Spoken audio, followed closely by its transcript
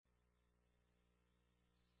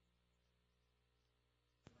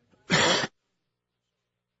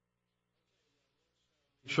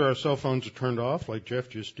Sure, our cell phones are turned off, like Jeff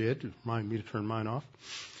just did. Remind me to turn mine off.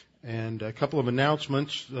 And a couple of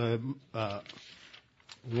announcements.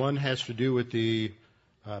 One has to do with the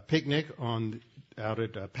picnic out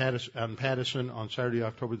in Pattison on Saturday,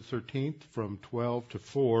 October the 13th, from 12 to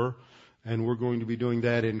 4, and we're going to be doing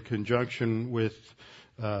that in conjunction with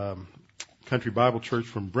Country Bible Church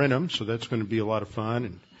from Brenham. So that's going to be a lot of fun,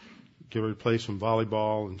 and get ready to play some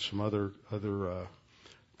volleyball and some other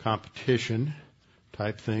competition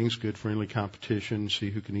type things, good friendly competition, see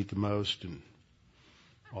who can eat the most and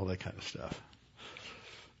all that kind of stuff.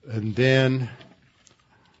 And then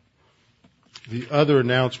the other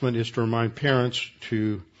announcement is to remind parents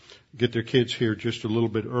to get their kids here just a little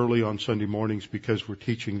bit early on Sunday mornings because we're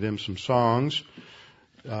teaching them some songs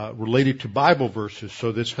related to Bible verses.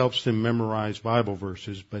 So this helps them memorize Bible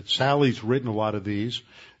verses. But Sally's written a lot of these,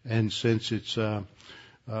 and since it's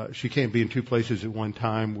she can't be in two places at one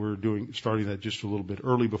time, we're starting that just a little bit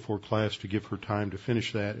early before class to give her time to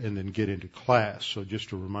finish that and then get into class. So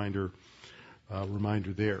just a reminder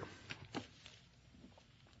there.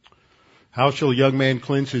 How shall a young man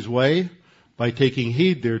cleanse his way? By taking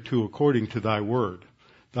heed thereto according to thy word.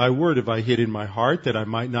 Thy word have I hid in my heart, that I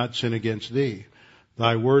might not sin against thee.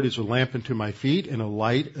 Thy word is a lamp unto my feet and a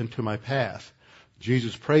light unto my path.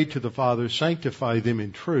 Jesus prayed to the Father, sanctify them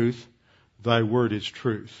in truth. Thy word is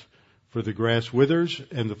truth. For the grass withers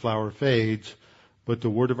and the flower fades, but the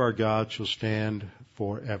word of our God shall stand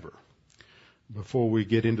forever. Before we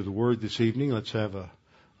get into the word this evening, let's have a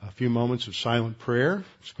few moments of silent prayer.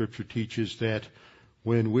 Scripture teaches that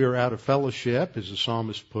when we are out of fellowship, as the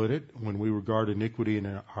psalmist put it, when we regard iniquity in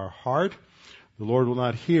our heart, the Lord will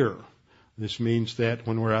not hear. This means that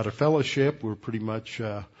when we're out of fellowship, we're pretty much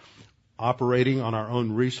operating on our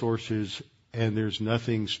own resources, and there's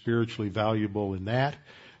nothing spiritually valuable in that.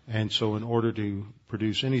 And so in order to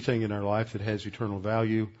produce anything in our life that has eternal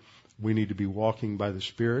value, we need to be walking by the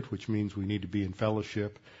Spirit, which means we need to be in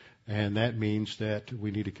fellowship. And that means that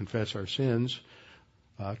we need to confess our sins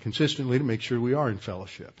consistently to make sure we are in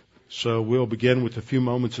fellowship. So we'll begin with a few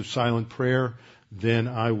moments of silent prayer. Then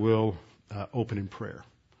I will open in prayer.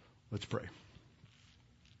 Let's pray.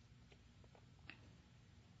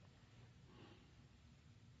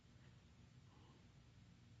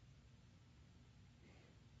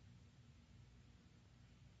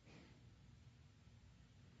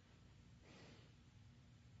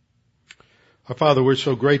 Our Father, we're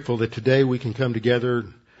so grateful that today we can come together,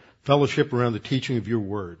 fellowship around the teaching of your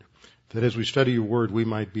word, that as we study your word, we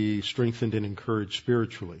might be strengthened and encouraged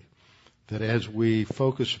spiritually, that as we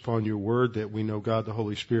focus upon your word, that we know God the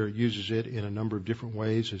Holy Spirit uses it in a number of different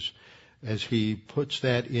ways as he puts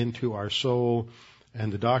that into our soul,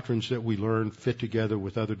 and the doctrines that we learn fit together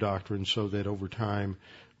with other doctrines so that over time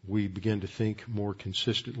we begin to think more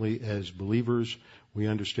consistently as believers. We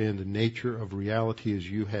understand the nature of reality as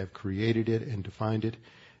you have created it and defined it.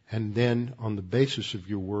 And then on the basis of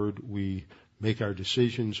your word, we make our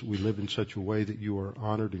decisions. We live in such a way that you are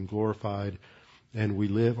honored and glorified. And we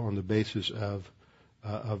live on the basis of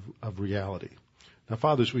reality. Now,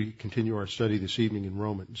 Father, as we continue our study this evening in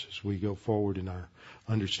Romans, as we go forward in our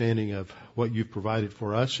understanding of what you've provided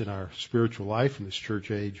for us in our spiritual life in this church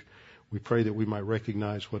age, we pray that we might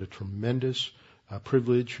recognize what a tremendous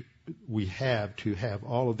privilege we have to have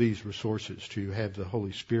all of these resources, to have the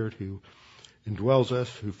Holy Spirit who indwells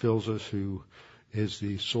us, who fills us, who is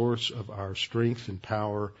the source of our strength and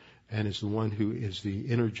power, and is the one who is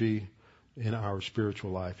the energy in our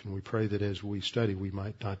spiritual life. And we pray that as we study, we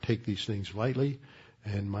might not take these things lightly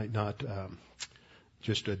and might not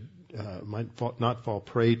not fall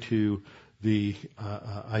prey to the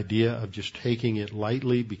idea of just taking it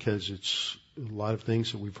lightly because it's a lot of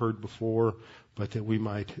things that we've heard before, but that we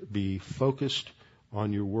might be focused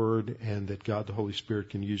on your word, and that God the Holy Spirit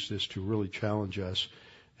can use this to really challenge us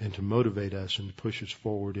and to motivate us and to push us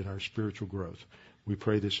forward in our spiritual growth. We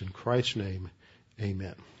pray this in Christ's name.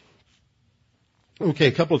 Amen. Okay,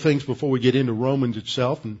 a couple of things before we get into Romans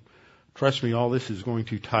itself, and trust me, all this is going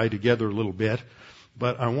to tie together a little bit.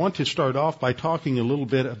 But I want to start off by talking a little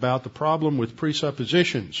bit about the problem with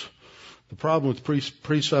presuppositions. The problem with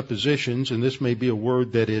presuppositions, and this may be a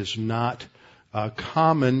word that is not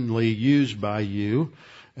commonly used by you,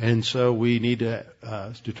 and so we need to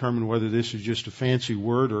determine whether this is just a fancy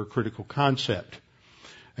word or a critical concept.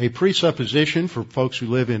 A presupposition, for folks who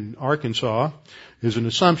live in Arkansas, is an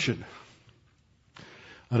assumption.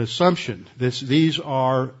 An assumption. These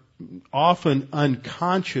are often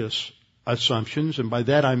unconscious assumptions, and by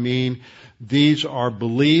that I mean these are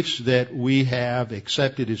beliefs that we have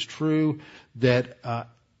accepted as true that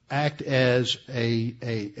act as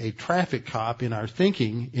a traffic cop in our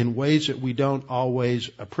thinking in ways that we don't always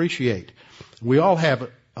appreciate. We all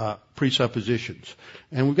have presuppositions,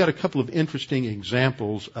 and we've got a couple of interesting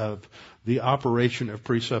examples of the operation of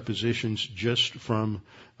presuppositions just from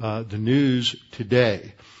the news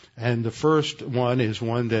today. And the first one is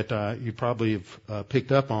one that you probably have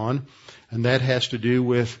picked up on, and that has to do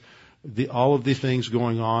with all of the things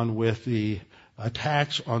going on with the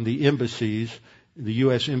attacks on the embassies, the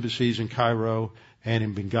U.S. embassies in Cairo and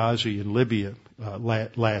in Benghazi in Libya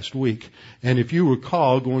last week. And if you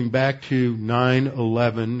recall, going back to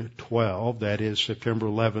 9/11/12, that is September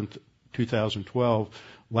 11th, 2012,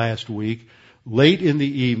 last week, late in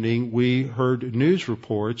the evening, we heard news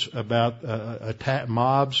reports about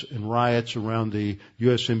mobs and riots around the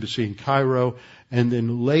U.S. Embassy in Cairo. And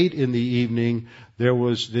then late in the evening, there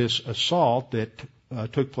was this assault that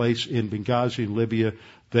took place in Benghazi, Libya,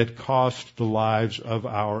 that cost the lives of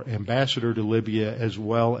our ambassador to Libya, as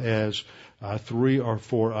well as 3 or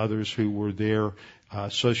 4 others who were there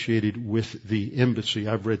associated with the embassy.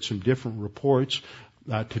 I've read some different reports.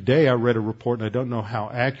 Today I read a report, and I don't know how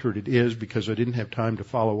accurate it is because I didn't have time to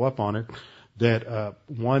follow up on it, that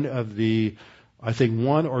I think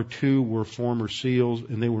 1 or 2 were former SEALs,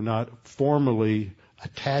 and they were not formally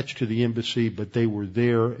attached to the embassy, but they were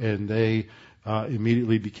there, and they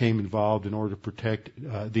immediately became involved in order to protect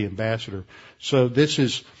the ambassador. So this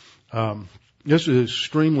is an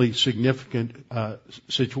extremely significant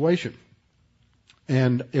situation.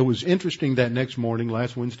 And it was interesting that next morning,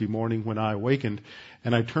 last Wednesday morning, when I awakened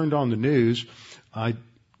and I turned on the news. I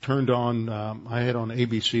had on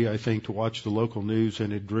ABC, I think, to watch the local news,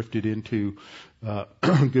 and it drifted into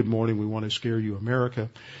Good Morning, We Want to Scare You,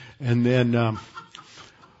 America. And then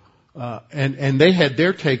and they had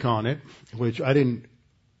their take on it, which I didn't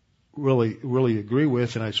really agree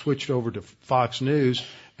with, and I switched over to Fox News,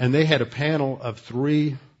 and they had a panel of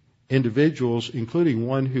 3 individuals, including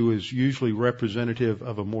one who is usually representative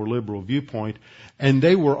of a more liberal viewpoint, and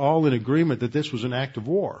they were all in agreement that this was an act of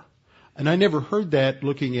war. And I never heard that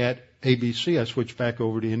looking at ABC. I switched back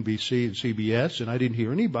over to NBC and CBS, and I didn't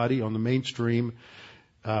hear anybody on the mainstream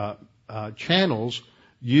channels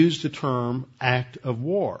use the term act of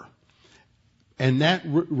war. And that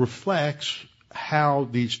reflects how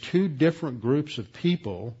these 2 different groups of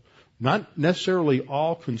people, not necessarily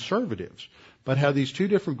all conservatives, but how these 2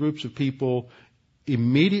 different groups of people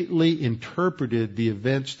immediately interpreted the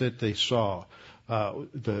events that they saw.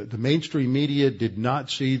 The mainstream media did not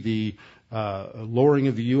see the lowering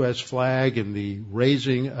of the U.S. flag and the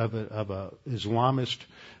raising of a Islamist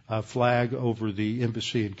flag over the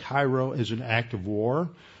embassy in Cairo as an act of war.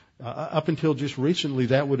 Up until just recently,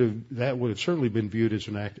 that would have certainly been viewed as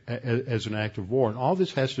an act of war. And all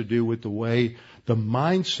this has to do with the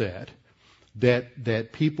mindset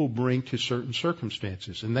that people bring to certain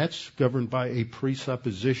circumstances, and that's governed by a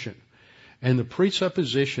presupposition. And the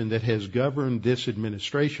presupposition that has governed this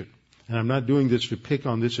administration, and I'm not doing this to pick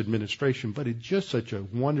on this administration, but it's just such a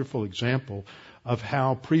wonderful example of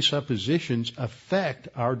how presuppositions affect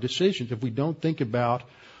our decisions. If we don't think about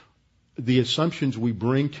the assumptions we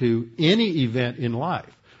bring to any event in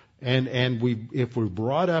life, and if we're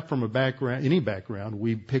brought up from any background,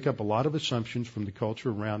 we pick up a lot of assumptions from the culture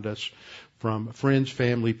around us, from friends,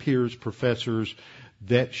 family, peers, professors,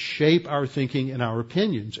 that shape our thinking and our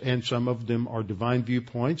opinions. And some of them are divine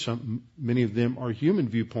viewpoints, many of them are human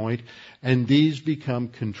viewpoint, and these become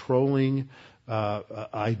controlling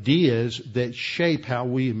ideas that shape how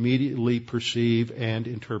we immediately perceive and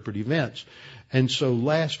interpret events. And so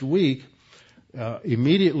last week,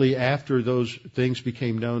 immediately after those things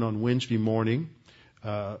became known on Wednesday morning,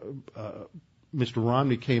 Mr.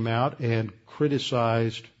 Romney came out and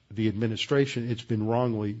criticized the administration. It's been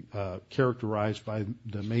wrongly characterized by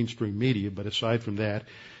the mainstream media, but aside from that,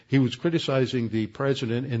 he was criticizing the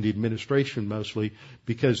president and the administration mostly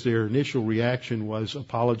because their initial reaction was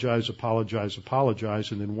apologize, apologize,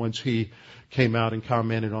 apologize. And then once he came out and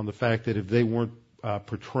commented on the fact that if they weren't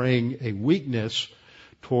portraying a weakness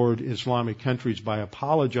toward Islamic countries by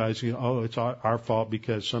apologizing, it's our fault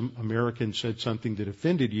because some American said something that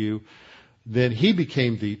offended you, then he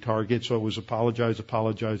became the target. So it was apologize,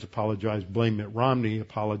 apologize, apologize, blame Mitt Romney,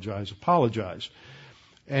 apologize, apologize.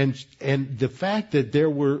 And the fact that there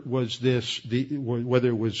was this, whether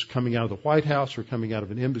it was coming out of the White House or coming out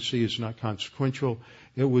of an embassy, is not consequential.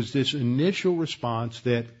 It was this initial response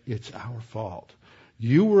that it's our fault.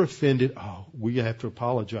 You were offended. Oh, we have to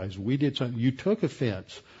apologize. We did something. You took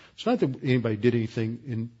offense. It's not that anybody did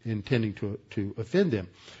anything intending to offend them.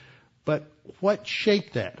 But what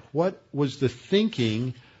shaped that? What was the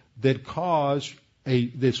thinking that caused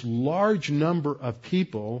this large number of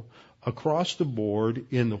people across the board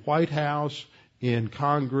in the White House, in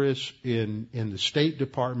Congress, in the State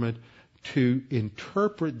Department to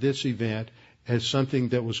interpret this event as something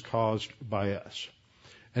that was caused by us.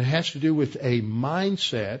 And it has to do with a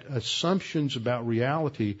mindset, assumptions about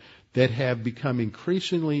reality that have become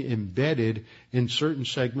increasingly embedded in certain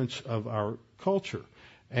segments of our culture.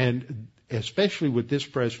 And especially with this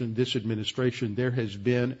president, this administration, there has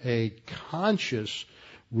been a conscious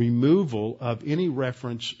removal of any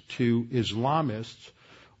reference to Islamists,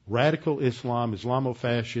 radical Islam,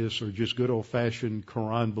 Islamofascists, or just good old-fashioned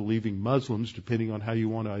Quran-believing Muslims, depending on how you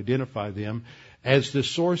want to identify them, as the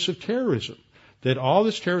source of terrorism. That all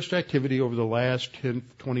this terrorist activity over the last 10,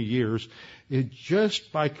 20 years is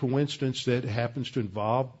just by coincidence that it happens to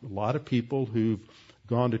involve a lot of people who've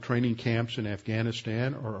gone to training camps in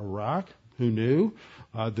Afghanistan or Iraq. Who knew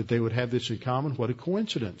that they would have this in common? What a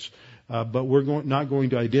coincidence. But we're not going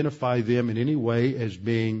to identify them in any way as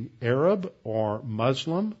being Arab or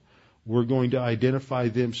Muslim. We're going to identify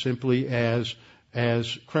them simply as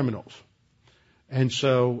criminals. And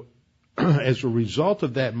so as a result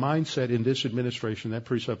of that mindset in this administration, that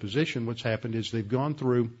presupposition, what's happened is they've gone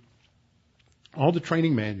through all the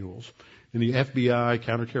training manuals in the FBI,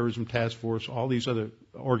 Counterterrorism Task Force, all these other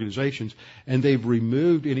organizations, and they've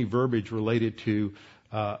removed any verbiage related to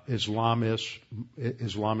Islamists,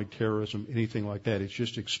 Islamic terrorism, anything like that. It's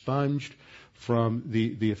just expunged from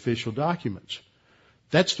the official documents.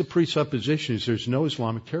 That's the presupposition, is there's no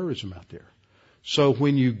Islamic terrorism out there. So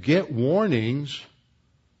when you get warnings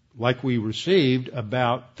like we received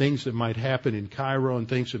about things that might happen in Cairo and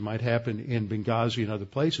things that might happen in Benghazi and other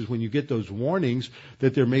places, when you get those warnings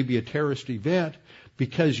that there may be a terrorist event,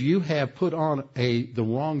 because you have put on the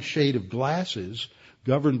wrong shade of glasses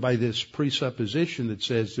governed by this presupposition that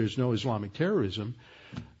says there's no Islamic terrorism,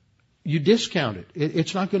 you discount it.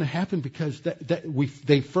 It's not going to happen because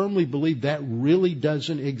they firmly believe that really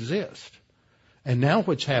doesn't exist. And now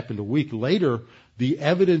what's happened a week later, the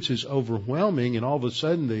evidence is overwhelming, and all of a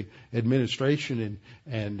sudden the administration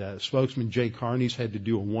and spokesman Jay Carney's had to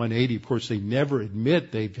do a 180. Of course, they never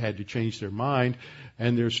admit they've had to change their mind,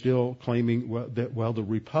 and they're still claiming that the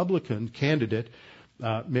Republican candidate,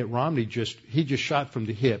 Mitt Romney, just shot from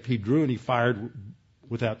the hip. He drew and he fired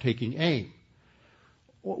without taking aim.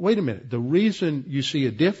 Wait a minute. The reason you see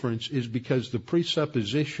a difference is because the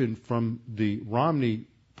presupposition from the Romney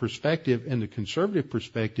perspective and the conservative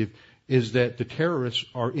perspective is that the terrorists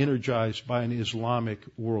are energized by an Islamic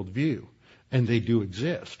worldview, and they do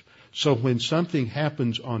exist. So when something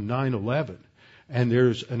happens on 9/11 and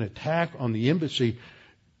there's an attack on the embassy,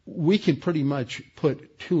 we can pretty much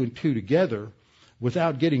put two and two together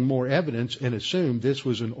without getting more evidence and assume this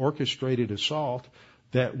was an orchestrated assault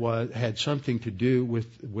that had something to do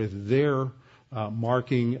with their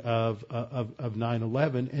marking of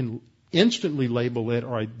 9/11 and instantly label it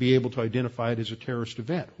or be able to identify it as a terrorist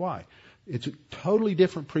event. Why? It's a totally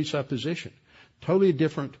different presupposition, totally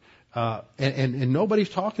different, and nobody's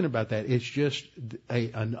talking about that. It's just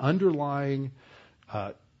an underlying,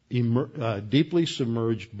 deeply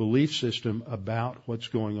submerged belief system about what's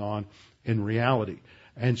going on in reality.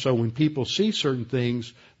 And so when people see certain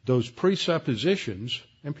things, those presuppositions,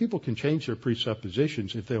 and people can change their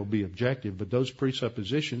presuppositions if they'll be objective, but those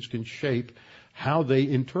presuppositions can shape how they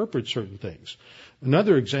interpret certain things.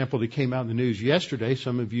 Another example that came out in the news yesterday,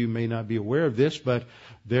 some of you may not be aware of this, but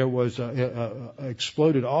there was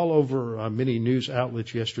exploded all over many news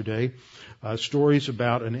outlets yesterday, stories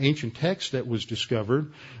about an ancient text that was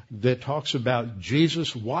discovered that talks about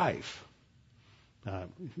Jesus' wife.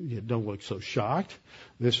 You don't look so shocked.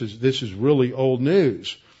 This is really old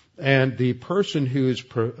news. And the person who is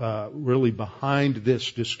really behind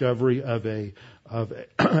this discovery of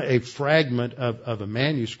a fragment of a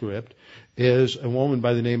manuscript is a woman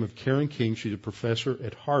by the name of Karen King. She's a professor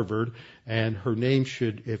at Harvard, and her name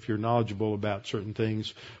should, if you're knowledgeable about certain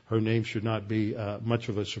things, her name should not be much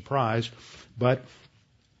of a surprise. But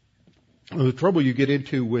the trouble you get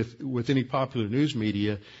into with any popular news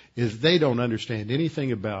media is they don't understand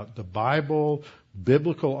anything about the Bible,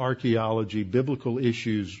 biblical archaeology, biblical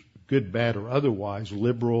issues, good, bad, or otherwise,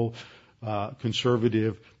 liberal,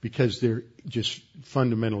 conservative, because they're just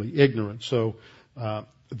fundamentally ignorant. So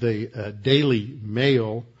the Daily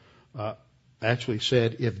Mail actually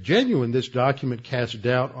said, if genuine, this document casts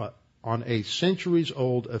doubt on a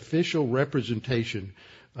centuries-old official representation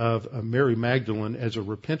of Mary Magdalene as a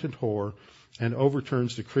repentant whore and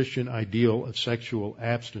overturns the Christian ideal of sexual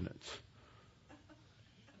abstinence.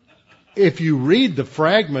 If you read the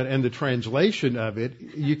fragment and the translation of it,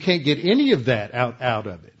 you can't get any of that out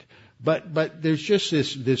of it. But there's just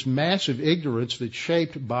this massive ignorance that's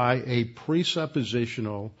shaped by a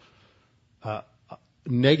presuppositional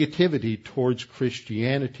negativity towards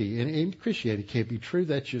Christianity. And Christianity can't be true.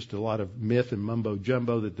 That's just a lot of myth and mumbo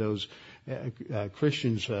jumbo that those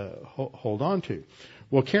Christians hold on to.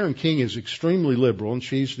 Well, Karen King is extremely liberal, and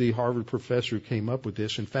she's the Harvard professor who came up with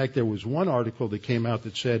this. In fact, there was one article that came out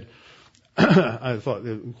that said, I thought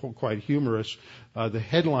it was quite humorous. The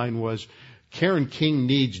headline was, Karen King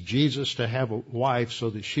needs Jesus to have a wife so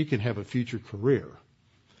that she can have a future career.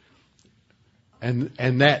 And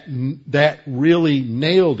that really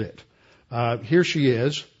nailed it. Here she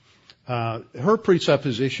is. Her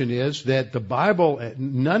presupposition is that the Bible,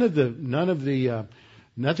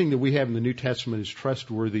 nothing that we have in the New Testament is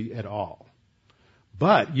trustworthy at all.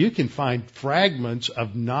 But you can find fragments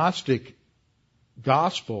of Gnostic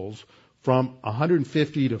Gospels from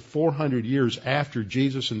 150 to 400 years after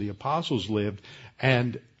Jesus and the apostles lived,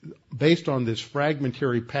 and based on this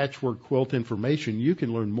fragmentary patchwork quilt information, you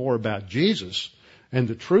can learn more about Jesus and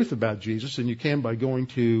the truth about Jesus than you can by going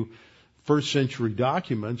to first century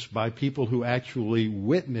documents by people who actually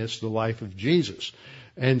witnessed the life of Jesus.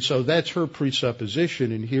 And so that's her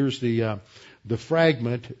presupposition, and here's the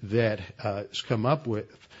fragment that it's come up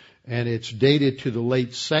with, and it's dated to the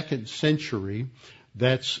late 2nd century.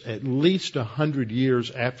 That's at least 100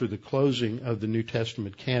 years after the closing of the New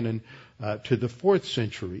Testament canon to the 4th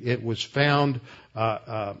century. It was found,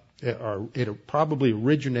 it probably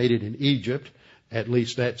originated in Egypt. At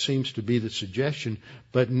least that seems to be the suggestion.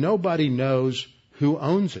 But nobody knows who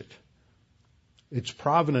owns it. Its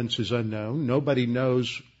provenance is unknown. Nobody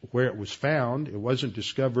knows where it was found. It wasn't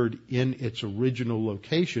discovered in its original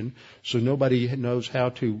location, so nobody knows how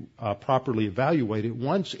to properly evaluate it.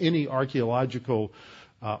 Once any archaeological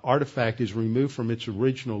artifact is removed from its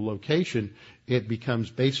original location, it becomes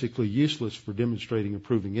basically useless for demonstrating or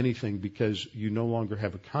proving anything because you no longer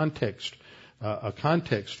have a context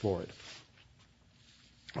for it.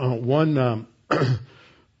 One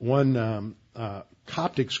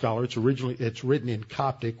Coptic scholar, it's written in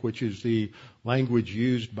Coptic, which is the language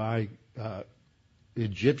used by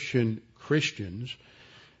Egyptian Christians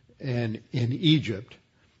and in Egypt,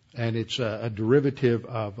 and it's a derivative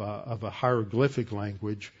of a hieroglyphic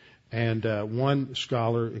language. And one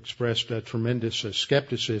scholar expressed a tremendous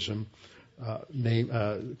skepticism.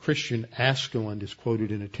 Christian Askeland is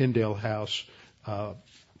quoted in a Tyndale House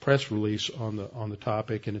press release on the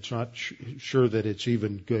topic, and it's not sure that it's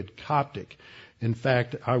even good Coptic. In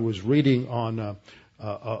fact, I was reading on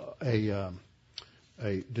a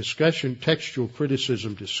discussion, textual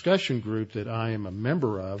criticism discussion group that I am a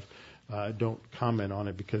member of. Don't comment on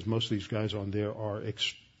it because most of these guys on there are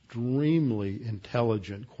extremely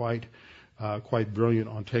intelligent, quite brilliant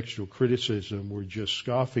on textual criticism. We're just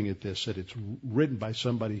scoffing at this, that it's written by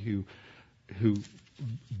somebody who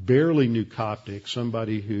barely knew Coptic,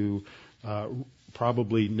 somebody who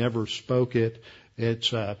probably never spoke it.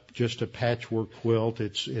 It's just a patchwork quilt.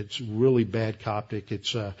 It's really bad Coptic.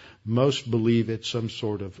 It's most believe it's some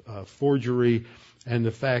sort of forgery, and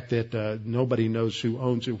the fact that nobody knows who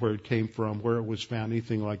owns it, where it came from, where it was found,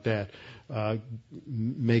 anything like that,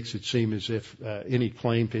 makes it seem as if any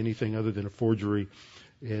claim to anything other than a forgery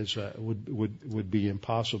would be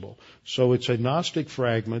impossible. So it's a Gnostic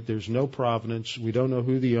fragment. There's no provenance. We don't know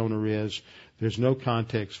who the owner is. There's no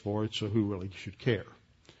context for it. So who really should care?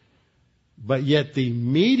 But yet the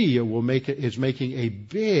media is making a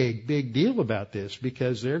big deal about this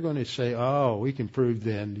because they're going to say, oh, we can prove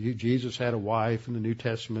then Jesus had a wife and the New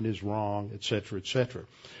Testament is wrong, et cetera, et cetera.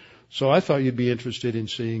 So I thought you'd be interested in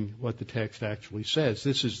seeing what the text actually says.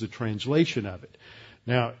 This is the translation of it.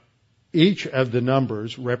 Now, each of the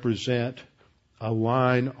numbers represent a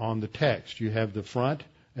line on the text. You have the front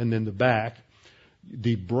and then the back.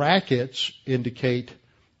 The brackets indicate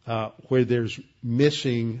where there's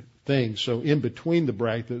missing things. So in between the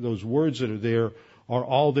bracket, those words that are there are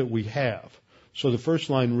all that we have. So the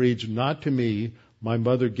first line reads, not to me, my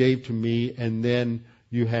mother gave to me, and then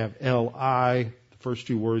you have L-I, the first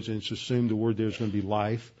two words, and it's assumed the word there is going to be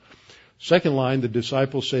life. Second line, the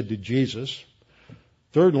disciples said to Jesus.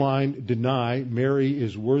 Third line, deny, Mary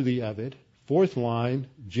is worthy of it. Fourth line,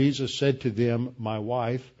 Jesus said to them, my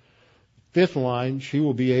wife. Fifth line, she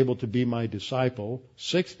will be able to be my disciple.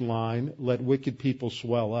 Sixth line, let wicked people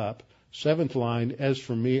swell up. Seventh line, as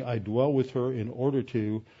for me, I dwell with her in order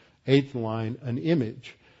to. Eighth line, an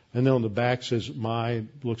image. And then on the back says my,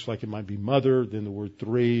 looks like it might be mother, then the word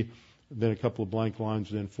three, then a couple of blank lines,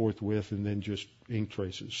 then forthwith, and then just ink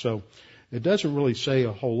traces. So it doesn't really say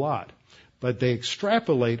a whole lot. But they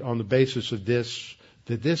extrapolate on the basis of this,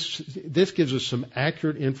 that this gives us some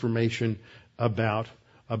accurate information about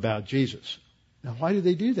about Jesus. Now, why do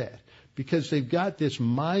they do that? Because they've got this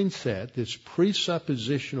mindset, this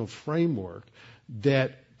presuppositional framework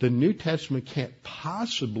that the New Testament can't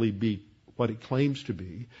possibly be what it claims to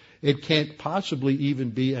be. It can't possibly even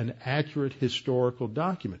be an accurate historical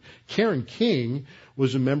document. Karen King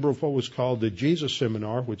was a member of what was called the Jesus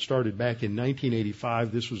Seminar, which started back in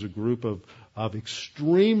 1985. This was a group of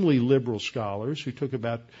extremely liberal scholars who took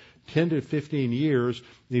about 10 to 15 years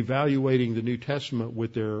evaluating the New Testament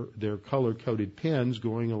with their color-coded pens,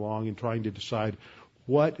 going along and trying to decide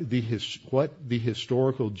what the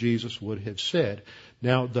historical Jesus would have said.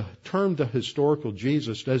 Now, the term the historical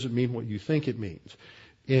Jesus doesn't mean what you think it means.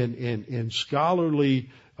 In scholarly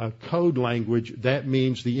code language, that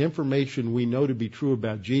means the information we know to be true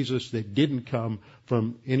about Jesus that didn't come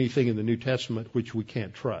from anything in the New Testament which we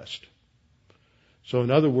can't trust. So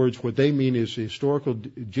in other words, what they mean is the historical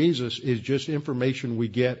Jesus is just information we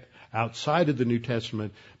get outside of the New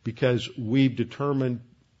Testament because we've determined,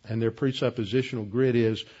 and their presuppositional grid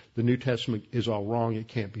is, the New Testament is all wrong, it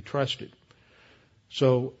can't be trusted.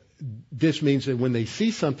 So this means that when they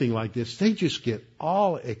see something like this, they just get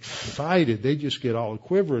all excited, they just get all a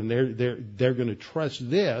quiver, and they're going to trust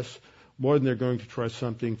this more than they're going to trust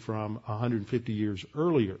something from 150 years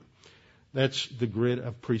earlier. That's the grid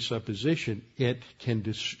of presupposition. It can,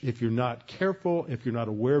 if you're not careful, if you're not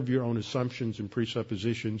aware of your own assumptions and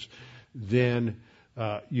presuppositions, then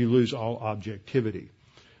you lose all objectivity.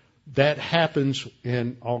 That happens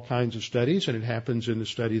in all kinds of studies, and it happens in the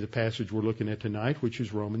study of the passage we're looking at tonight, which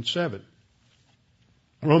is Romans 7.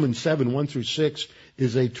 Romans 7, 1 through 6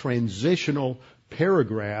 is a transitional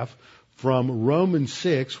paragraph from Romans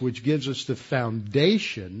 6, which gives us the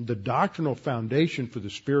foundation, the doctrinal foundation for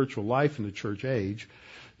the spiritual life in the church age,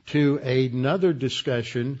 to another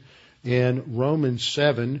discussion in Romans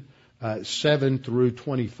 7, 7 through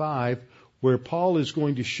 25, where Paul is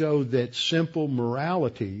going to show that simple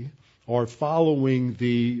morality, or following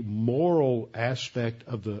the moral aspect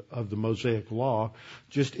of the Mosaic law,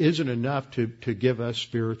 just isn't enough to give us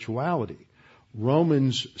spirituality.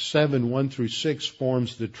 Romans 7, 1 through 6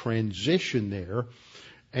 forms the transition there.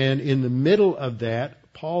 And in the middle of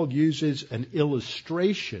that, Paul uses an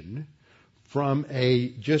illustration from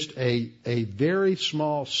just a very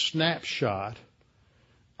small snapshot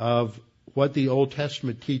of what the Old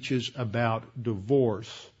Testament teaches about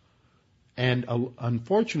divorce. And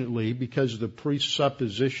unfortunately, because of the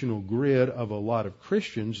presuppositional grid of a lot of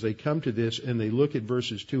Christians, they come to this and they look at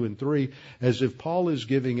verses 2 and 3 as if Paul is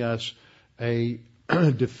giving us a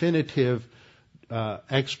definitive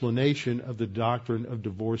explanation of the doctrine of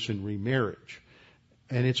divorce and remarriage.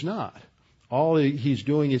 And it's not. All he's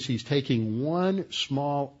doing is he's taking one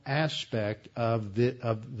small aspect of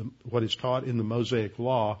what is taught in the Mosaic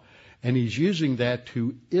law, and he's using that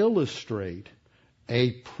to illustrate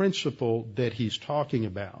a principle that he's talking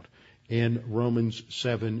about in Romans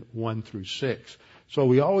 7, 1 through 6. So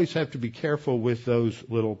we always have to be careful with those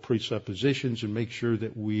little presuppositions and make sure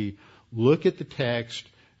that we look at the text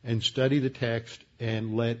and study the text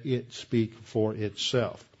and let it speak for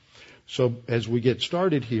itself. So as we get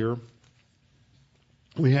started here,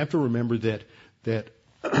 we have to remember that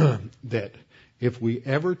if we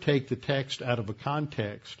ever take the text out of a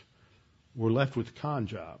context, we're left with a con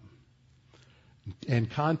job. And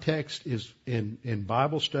context is in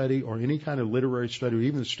Bible study or any kind of literary study or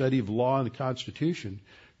even the study of law and the Constitution,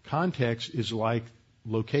 context is like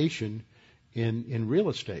location in real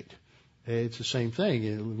estate. It's the same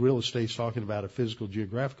thing. Real estate's talking about a physical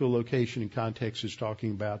geographical location, and context is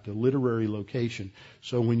talking about the literary location.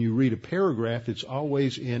 So when you read a paragraph, it's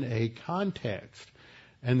always in a context.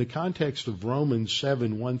 And the context of Romans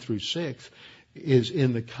 7, 1 through 6 is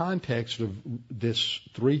in the context of this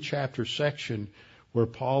 3-chapter section where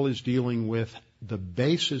Paul is dealing with the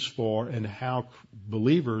basis for and how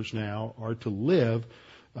believers now are to live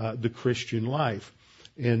the Christian life.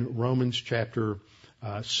 In Romans chapter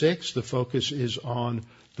 6, the focus is on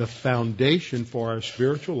the foundation for our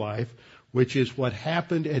spiritual life, which is what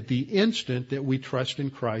happened at the instant that we trust in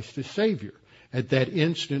Christ as Savior. At that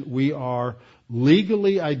instant, we are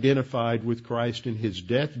legally identified with Christ in His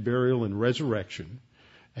death, burial, and resurrection.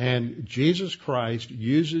 And Jesus Christ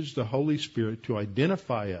uses the Holy Spirit to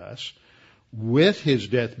identify us with His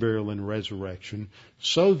death, burial, and resurrection,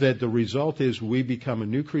 so that the result is we become a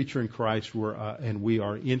new creature in Christ, and we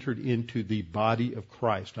are entered into the body of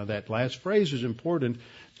Christ. Now, that last phrase is important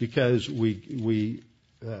because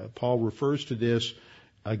Paul refers to this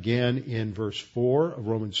again in verse 4 of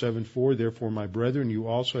Romans 7:4. Therefore, my brethren, you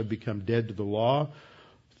also have become dead to the law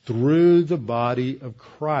through the body of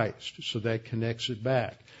Christ. So that connects it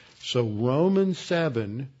back. So Romans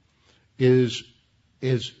 7 is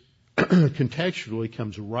is contextually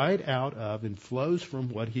comes right out of and flows from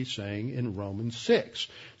what he's saying in Romans 6.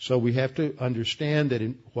 So we have to understand that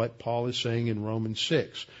in what Paul is saying in Romans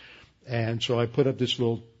 6. And so I put up this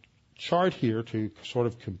little chart here to sort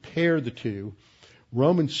of compare the two.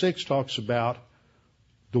 Romans 6 talks about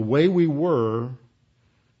the way we were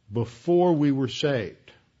before we were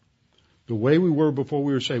saved. The way we were before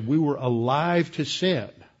we were saved. We were alive to sin.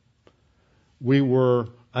 We were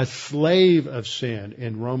a slave of sin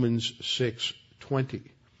in Romans 6:20.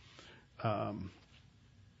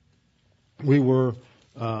 We were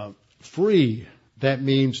free. That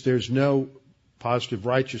means there's no positive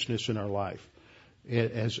righteousness in our life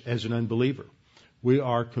as an unbeliever. We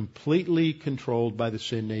are completely controlled by the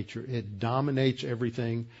sin nature. It dominates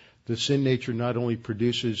everything. The sin nature not only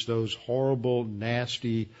produces those horrible,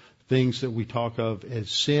 nasty things that we talk of as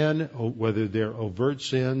sin, whether they're overt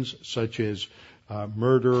sins such as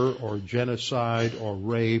murder or genocide or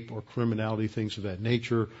rape or criminality, things of that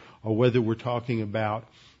nature, or whether we're talking about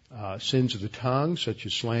sins of the tongue such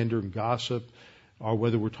as slander and gossip, or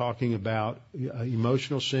whether we're talking about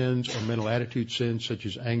emotional sins or mental attitude sins such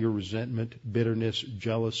as anger, resentment, bitterness,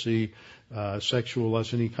 jealousy, sexual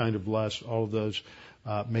lust, any kind of lust, all of those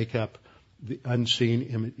make up the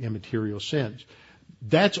unseen immaterial sins.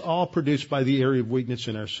 That's all produced by the area of weakness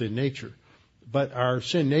in our sin nature. But our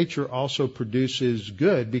sin nature also produces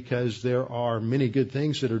good because there are many good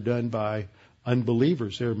things that are done by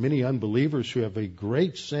unbelievers. There are many unbelievers who have a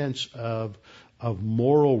great sense of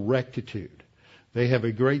moral rectitude. They have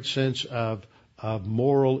a great sense of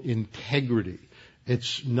moral integrity.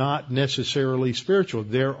 It's not necessarily spiritual.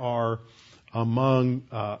 There are among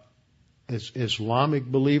Islamic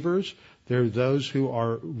believers, there are those who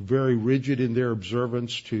are very rigid in their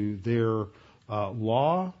observance to their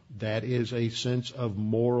law. That is a sense of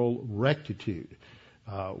moral rectitude.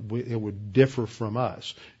 It would differ from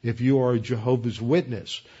us. If you are a Jehovah's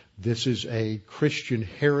Witness, this is a Christian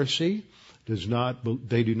heresy.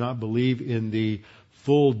 They do not believe in the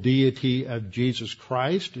full deity of Jesus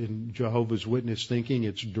Christ. In Jehovah's Witness thinking,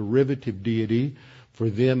 it's derivative deity. For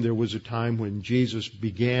them, there was a time when Jesus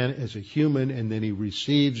began as a human and then he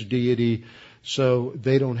receives deity. So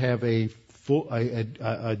they don't have a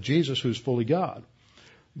Jesus who's fully God.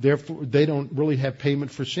 Therefore, they don't really have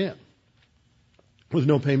payment for sin. With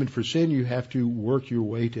no payment for sin, you have to work your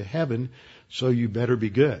way to heaven, so you better be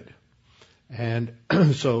good. And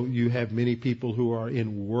so you have many people who are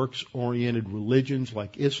in works-oriented religions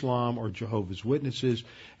like Islam or Jehovah's Witnesses,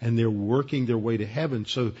 and they're working their way to heaven.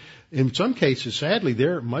 So in some cases, sadly,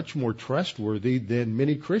 they're much more trustworthy than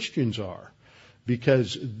many Christians are,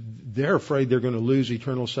 because they're afraid they're going to lose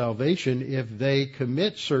eternal salvation if they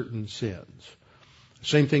commit certain sins.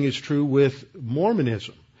 Same thing is true with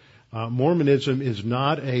Mormonism. Mormonism is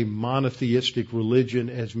not a monotheistic religion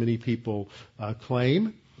as many people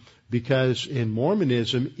claim. Because in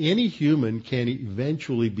Mormonism, any human can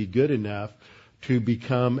eventually be good enough to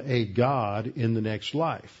become a god in the next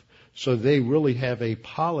life. So they really have a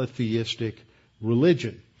polytheistic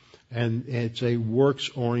religion. And it's a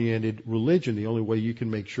works-oriented religion. The only way you can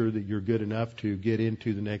make sure that you're good enough to get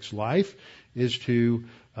into the next life is to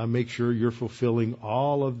make sure you're fulfilling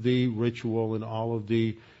all of the ritual and all of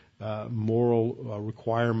the moral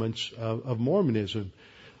requirements of Mormonism.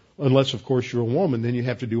 Unless, of course, you're a woman, then you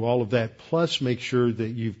have to do all of that, plus make sure that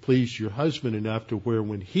you've pleased your husband enough to where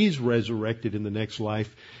when he's resurrected in the next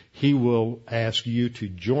life, he will ask you to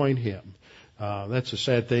join him. That's a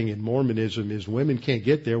sad thing in Mormonism is women can't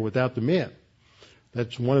get there without the men.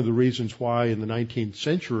 That's one of the reasons why in the 19th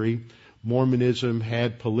century, Mormonism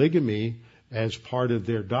had polygamy as part of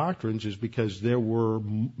their doctrines, is because there were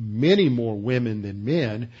many more women than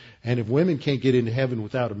men, and if women can't get into heaven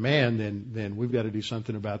without a man, then we've got to do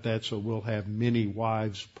something about that, so we'll have many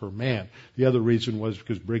wives per man. The other reason was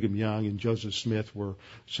because Brigham Young and Joseph Smith were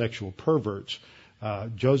sexual perverts.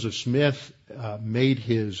 Joseph Smith made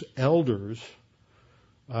his elders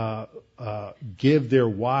give their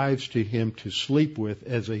wives to him to sleep with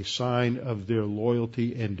as a sign of their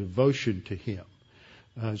loyalty and devotion to him.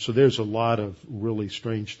 So there's a lot of really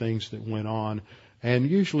strange things that went on.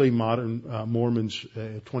 And usually modern Mormons,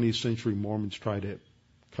 20th century Mormons try to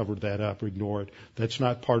cover that up or ignore it. That's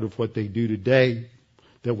not part of what they do today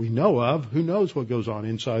that we know of. Who knows what goes on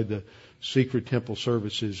inside the secret temple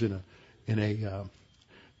services in a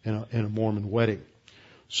Mormon wedding.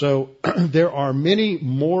 So there are many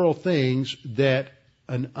moral things that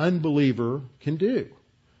an unbeliever can do.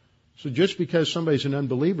 So just because somebody's an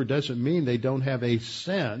unbeliever doesn't mean they don't have a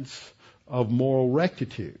sense of moral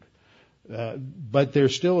rectitude. But they're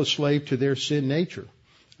still a slave to their sin nature,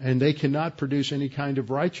 and they cannot produce any kind of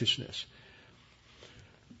righteousness.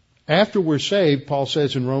 After we're saved, Paul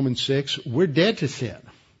says in Romans 6, we're dead to sin.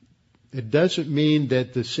 It doesn't mean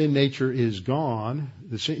that the sin nature is gone.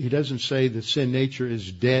 He doesn't say the sin nature is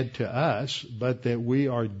dead to us, but that we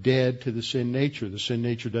are dead to the sin nature. The sin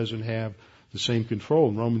nature doesn't have the same control.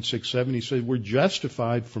 In Romans 6:7, he says we're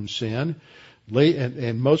justified from sin.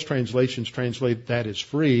 And most translations translate that as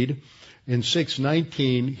freed. In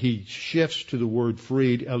 6:19, he shifts to the word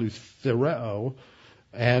freed, eleuthero,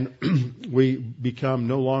 and we become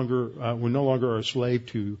we're no longer a slave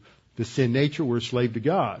to the sin nature, we're a slave to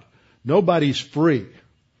God. Nobody's free.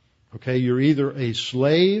 Okay, you're either a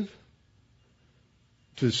slave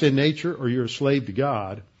to the sin nature or you're a slave to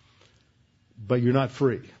God, but you're not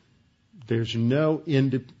free. There's no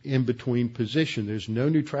in-between position. There's no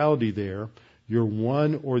neutrality there. You're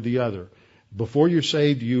one or the other. Before you're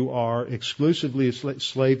saved, you are exclusively a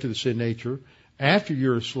slave to the sin nature. After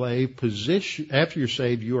you're saved,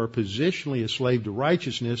 you are positionally a slave to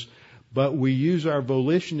righteousness. But we use our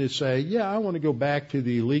volition to say, yeah, I want to go back to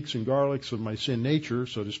the leeks and garlics of my sin nature,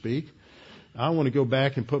 so to speak. I want to go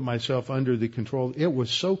back and put myself under the control. It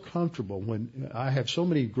was so comfortable when I have so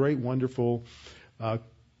many great, wonderful,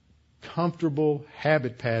 comfortable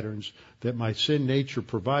habit patterns that my sin nature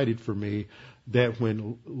provided for me, that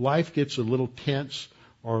when life gets a little tense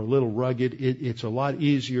or a little rugged, it's a lot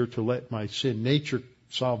easier to let my sin nature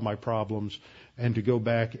solve my problems and to go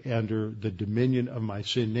back under the dominion of my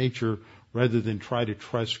sin nature rather than try to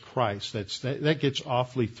trust Christ. That gets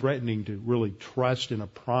awfully threatening, to really trust in a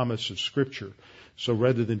promise of Scripture. So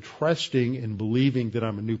rather than trusting and believing that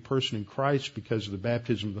I'm a new person in Christ because of the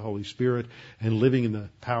baptism of the Holy Spirit and living in the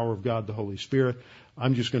power of God, the Holy Spirit,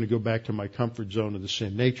 I'm just going to go back to my comfort zone of the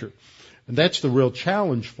sin nature. And that's the real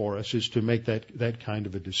challenge for us, is to make that kind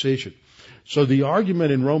of a decision. So the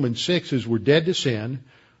argument in Romans 6 is we're dead to sin.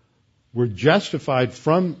 We're justified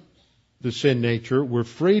from the sin nature. We're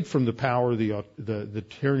freed from the power of the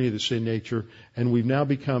tyranny of the sin nature. And we've now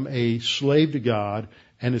become a slave to God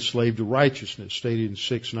and a slave to righteousness, stated in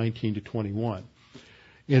 6:19 to 21.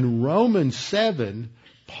 In Romans 7,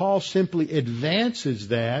 Paul simply advances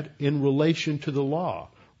that in relation to the law.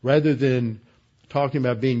 Rather than talking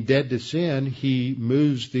about being dead to sin, he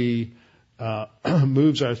moves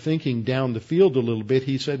our thinking down the field a little bit.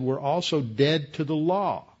 He said we're also dead to the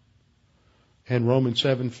law. And Romans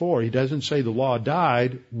 7:4, he doesn't say the law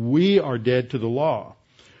died. We are dead to the law.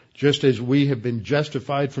 Just as we have been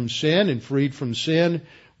justified from sin and freed from sin,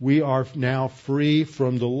 we are now free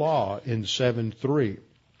from the law in 7:3.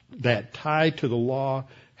 That tie to the law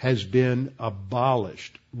has been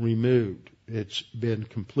abolished, removed. It's been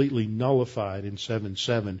completely nullified in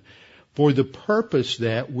 7:7 for the purpose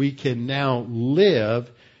that we can now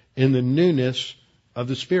live in the newness of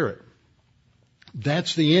the Spirit.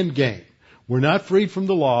 That's the end game. We're not freed from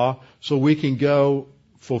the law, so we can go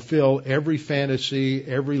fulfill every fantasy,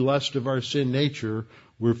 every lust of our sin nature.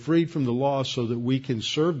 We're freed from the law so that we can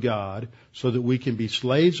serve God, so that we can be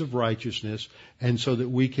slaves of righteousness, and so that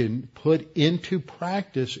we can put into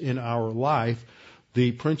practice in our life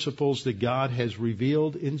the principles that God has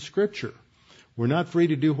revealed in Scripture. We're not free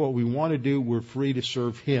to do what we want to do. We're free to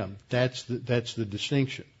serve Him. That's the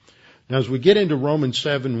distinction. Now, as we get into Romans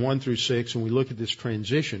 7:1 through 6, and we look at this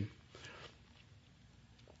transition,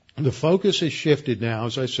 the focus has shifted now,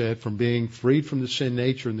 as I said, from being freed from the sin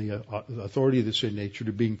nature and the authority of the sin nature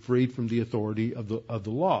to being freed from the authority of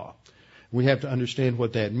the law. We have to understand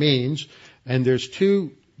what that means, and there's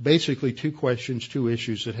basically two questions, two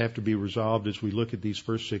issues that have to be resolved as we look at these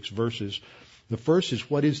first 6 verses. The first is,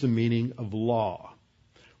 what is the meaning of law?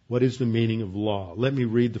 What is the meaning of law? Let me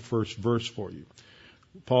read the first verse for you.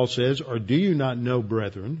 Paul says, "Or do you not know,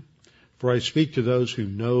 brethren, for I speak to those who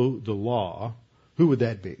know the law." Who would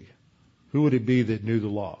that be? Who would it be that knew the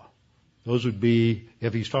law? Those would be,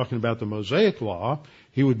 if he's talking about the Mosaic law,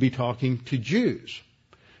 he would be talking to Jews.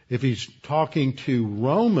 If he's talking to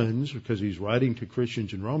Romans, because he's writing to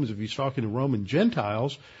Christians in Romans, if he's talking to Roman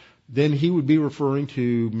Gentiles, then he would be referring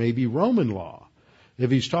to maybe Roman law.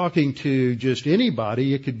 If he's talking to just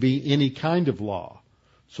anybody, it could be any kind of law.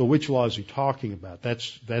 So which law is he talking about?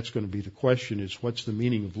 That's going to be the question, is what's the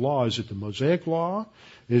meaning of law? Is it the Mosaic law?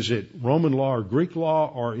 Is it Roman law or Greek law?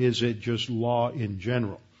 Or is it just law in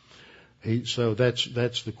general? So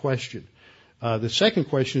that's the question. The second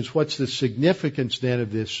question is, what's the significance then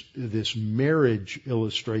of this marriage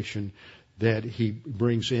illustration that he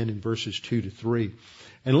brings in verses 2 to 3?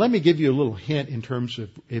 And let me give you a little hint in terms of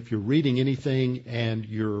if you're reading anything and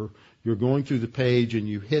you're going through the page and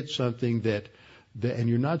you hit something and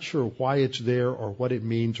you're not sure why it's there or what it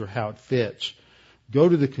means or how it fits, go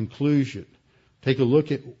to the conclusion. Take a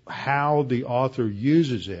look at how the author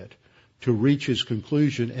uses it. to reach his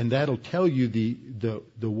conclusion, and that'll tell you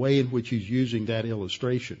the way in which he's using that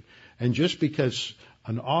illustration. And just because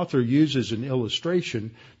an author uses an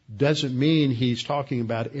illustration doesn't mean he's talking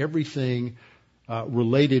about everything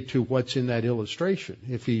related to what's in that illustration.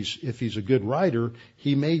 If he's a good writer,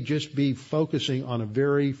 he may just be focusing on a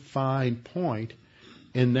very fine point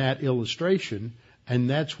in that illustration, and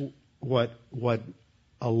that's what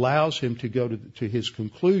allows him to go to his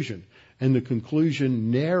conclusion. And the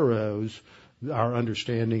conclusion narrows our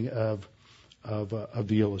understanding of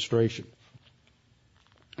the illustration.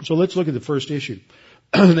 So let's look at the first issue.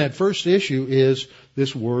 That first issue is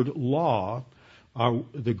this word law.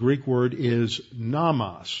 The Greek word is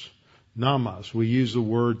nomos. Nomos. We use the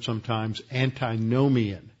word sometimes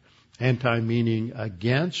antinomian. Anti meaning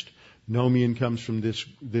against. Nomian comes from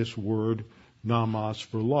this word nomos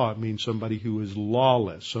for law. It means somebody who is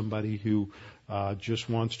lawless, somebody who just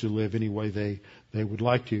wants to live any way they would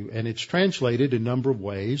like to. And it's translated a number of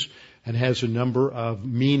ways and has a number of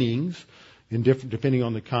meanings depending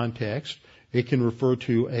on the context. It can refer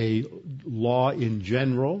to a law in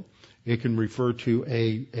general. It can refer to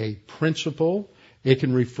a principle. It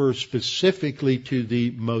can refer specifically to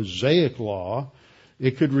the Mosaic law.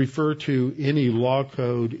 It could refer to any law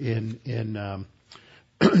code in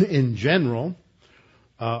general.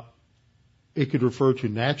 It could refer to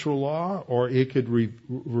natural law, or it could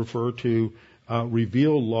refer to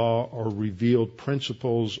revealed law or revealed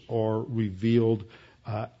principles or revealed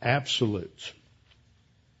absolutes.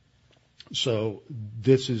 So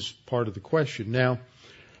this is part of the question. Now,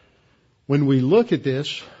 when we look at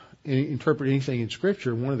this and interpret anything in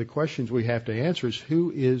Scripture, one of the questions we have to answer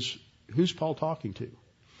is who's Paul talking to?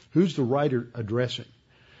 Who's the writer addressing?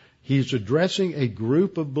 He's addressing a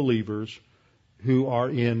group of believers who are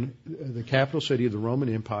in the capital city of the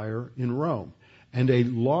Roman Empire in Rome. And a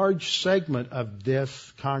large segment of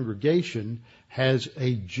this congregation has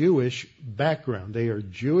a Jewish background. They are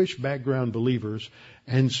Jewish background believers.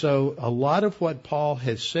 And so a lot of what Paul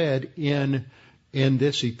has said in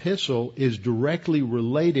this epistle is directly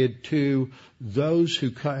related to those who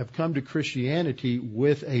have come to Christianity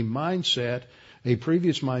with a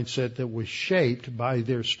previous mindset that was shaped by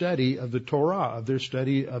their study of the Torah, of their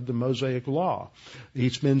study of the Mosaic law. He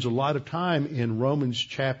spends a lot of time in Romans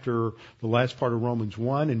chapter, the last part of Romans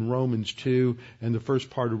 1 and Romans 2 and the first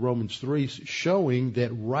part of Romans 3, showing that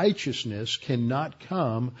righteousness cannot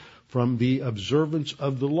come from the observance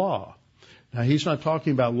of the law. Now, he's not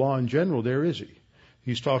talking about law in general there, is he?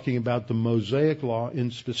 He's talking about the Mosaic law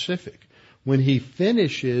in specific. When he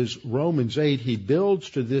finishes Romans 8, he builds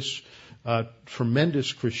to this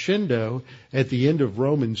tremendous crescendo at the end of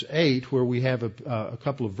Romans 8, where we have a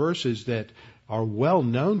couple of verses that are well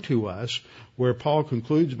known to us, where Paul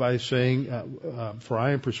concludes by saying, for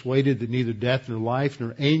I am persuaded that neither death nor life,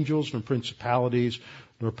 nor angels, nor principalities,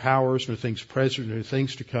 nor powers, nor things present, nor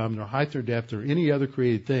things to come, nor height nor depth, nor any other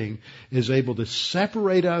created thing is able to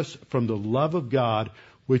separate us from the love of God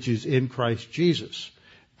which is in Christ Jesus.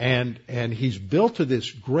 And he's built to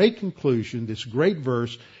this great conclusion, this great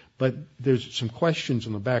verse, but there's some questions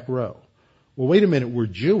in the back row. Well, wait a minute, we're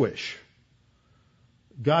Jewish.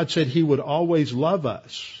 God said he would always love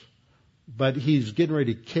us, but he's getting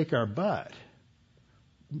ready to kick our butt.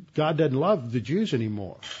 God doesn't love the Jews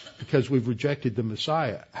anymore because we've rejected the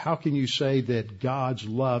Messiah. How can you say that God's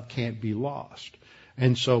love can't be lost?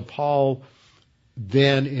 And so Paul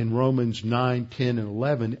then in Romans 9, 10, and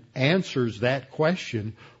 11 answers that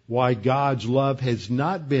question, why God's love has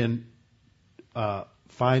not been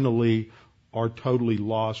finally or totally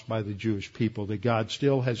lost by the Jewish people, that God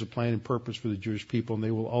still has a plan and purpose for the Jewish people, and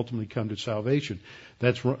they will ultimately come to salvation.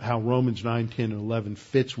 That's how Romans 9, 10, and 11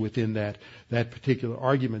 fits within that particular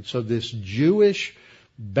argument. So this Jewish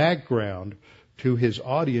background to his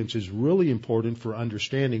audience is really important for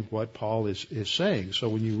understanding what Paul is saying. So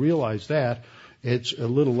when you realize that, it's a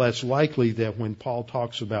little less likely that when Paul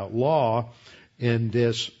talks about law in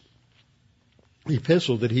this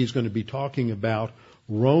epistle that he's going to be talking about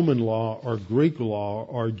Roman law or Greek law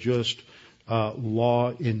or just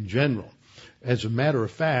law in general. As a matter of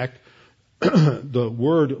fact, the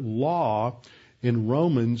word law in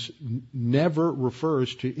Romans never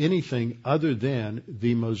refers to anything other than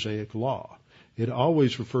the Mosaic law. It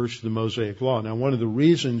always refers to the Mosaic law. Now, one of the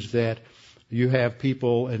reasons that you have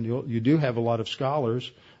people, and you do have a lot of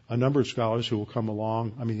scholars, a number of scholars who will come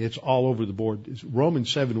along. I mean, it's all over the board.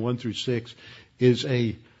 Romans 7, 1 through 6 is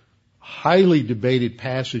a highly debated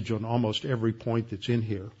passage on almost every point that's in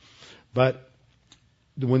here. But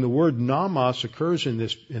when the word nomos occurs in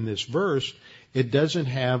this verse, it doesn't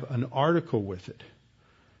have an article with it.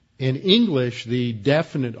 In English, the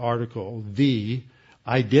definite article, the,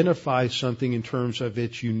 identifies something in terms of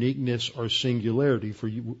its uniqueness or singularity.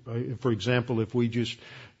 For example, if we just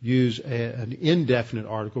use an indefinite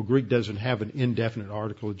article, Greek doesn't have an indefinite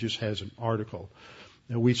article, it just has an article.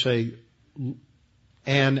 Now we say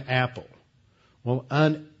an apple. Well,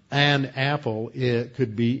 an apple, it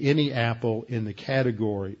could be any apple in the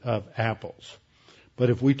category of apples. But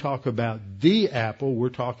if we talk about the apple, we're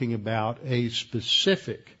talking about a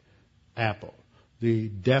specific apple. The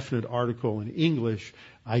definite article in English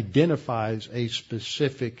identifies a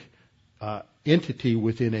specific entity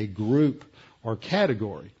within a group or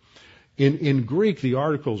category. In Greek, the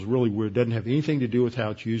article is really weird. It doesn't have anything to do with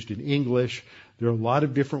how it's used in English. There are a lot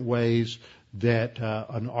of different ways that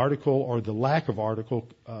an article or the lack of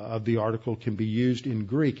the article can be used in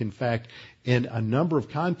Greek. In fact, in a number of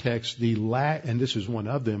contexts, and this is one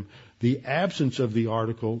of them, the absence of the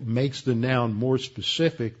article makes the noun more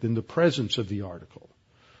specific than the presence of the article.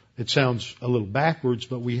 It sounds a little backwards,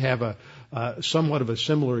 but we have somewhat of a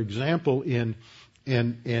similar example in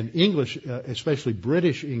English, especially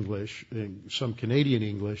British English, some Canadian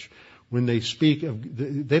English. When they speak of,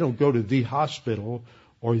 they don't go to the hospital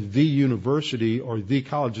or the university or the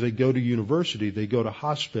college. They go to university. They go to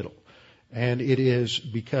hospital. And it is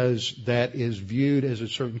because that is viewed as a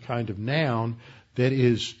certain kind of noun that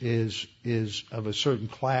is of a certain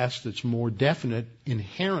class that's more definite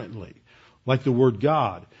inherently. Like the word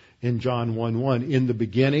God in John 1:1. In the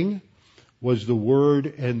beginning was the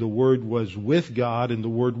Word, and the Word was with God, and the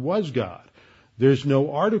Word was God. There's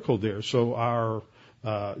no article there. So our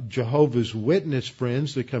Jehovah's Witness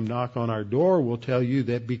friends that come knock on our door will tell you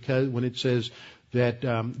that because when it says that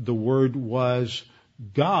the Word was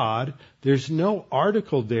God, there's no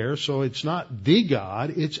article there, so it's not the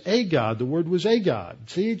God, it's a God. The Word was a God.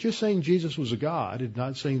 See, it's just saying Jesus was a God, it's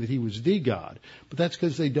not saying that He was the God. But that's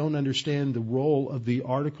because they don't understand the role of the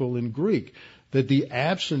article in Greek, that the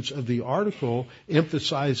absence of the article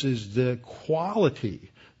emphasizes the quality,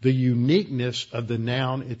 the uniqueness of the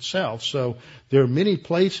noun itself. So there are many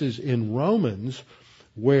places in Romans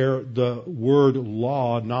where the word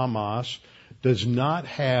law, nomos, does not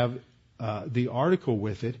have the article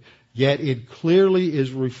with it, yet it clearly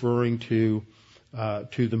is referring to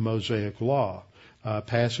the Mosaic Law.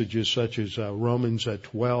 Passages such as Romans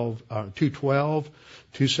 2:12,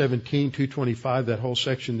 2:17, 2:25, that whole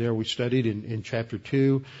section there we studied in chapter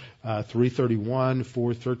 2, 3:31,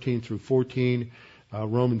 4:13 through 14,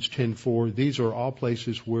 Romans 10:4. These are all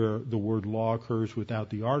places where the word law occurs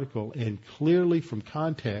without the article and clearly from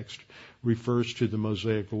context refers to the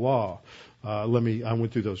Mosaic Law. I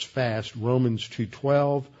went through those fast. Romans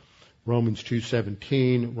 2:12, Romans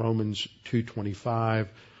 2:17, Romans 2:25,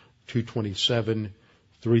 2:27,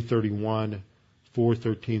 3:31,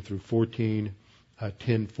 4:13 through 14,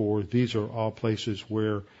 10:4. These are all places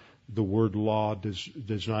where the word law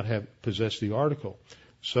does not possess the article.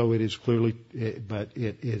 So it is clearly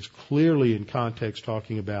in context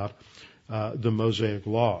talking about the Mosaic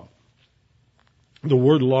Law. The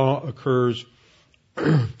word law occurs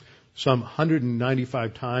some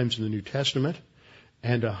 195 times in the New Testament,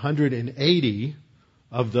 and 180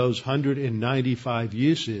 of those 195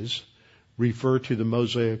 uses refer to the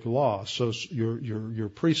Mosaic Law. So your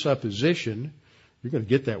presupposition, you're going to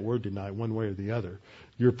get that word tonight one way or the other.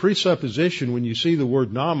 Your presupposition when you see the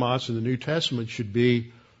word nomos in the New Testament should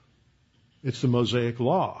be it's the Mosaic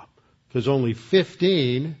Law, because only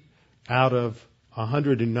 15 out of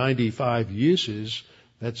 195 uses,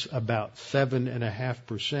 that's about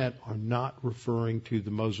 7.5%, are not referring to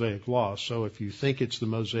the Mosaic Law. So if you think it's the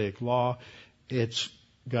Mosaic Law, it's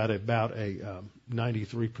got about a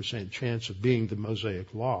 93% chance of being the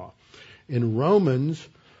Mosaic Law. In Romans,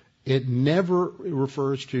 it never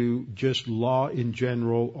refers to just law in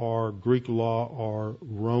general or Greek law or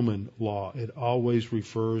Roman law. It always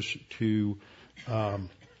refers to the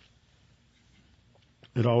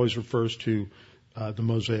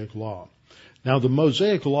Mosaic Law. Now, the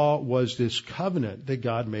Mosaic Law was this covenant that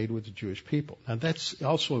God made with the Jewish people. Now, that's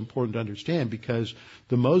also important to understand because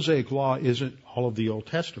the Mosaic Law isn't all of the Old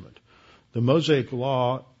Testament. The Mosaic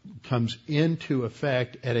Law comes into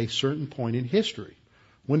effect at a certain point in history.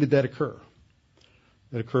 When did that occur?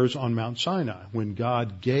 It occurs on Mount Sinai, when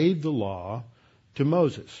God gave the law to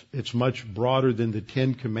Moses. It's much broader than the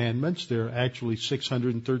 10 Commandments. There are actually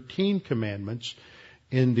 613 commandments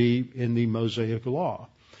in the Mosaic Law.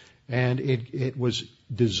 And it was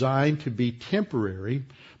designed to be temporary,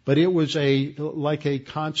 but it was like a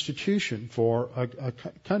constitution for a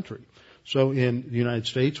country. So in the United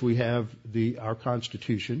States, we have our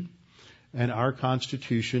Constitution, and our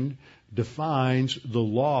Constitution defines the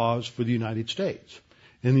laws for the United States.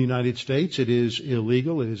 In the United States, it is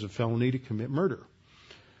illegal, it is a felony to commit murder.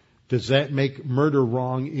 Does that make murder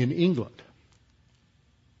wrong in England?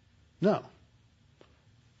 No.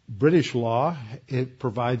 British law, it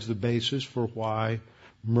provides the basis for why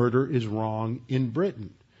murder is wrong in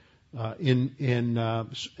Britain. In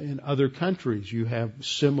other countries, you have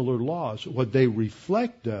similar laws. What they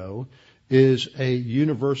reflect, though, is a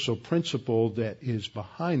universal principle that is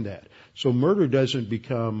behind that. So murder doesn't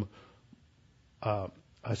become a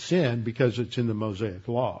sin because it's in the Mosaic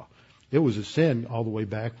Law. It was a sin all the way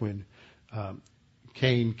back when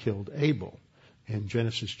Cain killed Abel in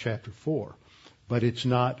Genesis chapter 4. But it's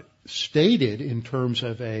not stated in terms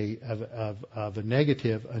of a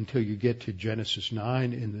negative until you get to Genesis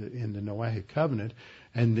 9 in the Noahic covenant,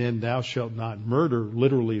 and then thou shalt not murder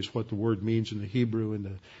literally is what the word means in the Hebrew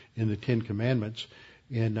in the Ten Commandments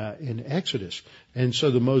in Exodus. And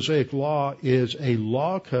so the Mosaic Law is a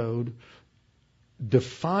law code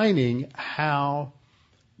defining how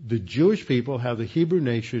the Jewish people, how the Hebrew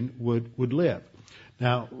nation would live.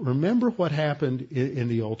 Now, remember what happened in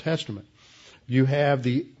the Old Testament. You have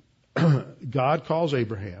God calls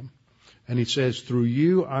Abraham, and he says, through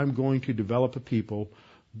you I'm going to develop a people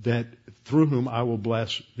that through whom I will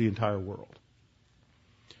bless the entire world.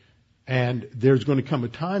 And there's going to come a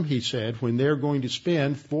time, he said, when they're going to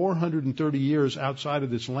spend 430 years outside of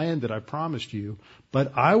this land that I promised you,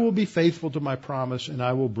 but I will be faithful to my promise and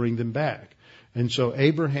I will bring them back. And so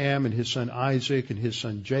Abraham and his son Isaac and his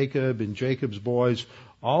son Jacob and Jacob's boys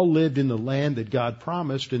all lived in the land that God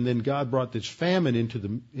promised, and then God brought this famine into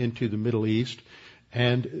the Middle East,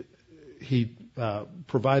 and he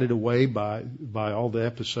provided a way by all the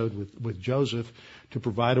episode with Joseph to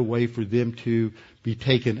provide a way for them to be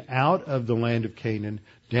taken out of the land of Canaan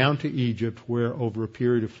down to Egypt, where over a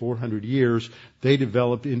period of 400 years they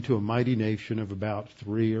developed into a mighty nation of about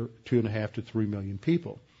 2.5 to 3 million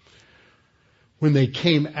people. When they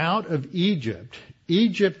came out of Egypt,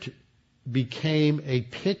 Egypt became a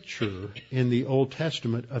picture in the Old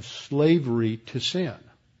Testament of slavery to sin.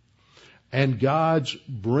 And God's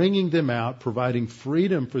bringing them out, providing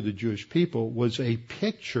freedom for the Jewish people, was a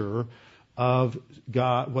picture of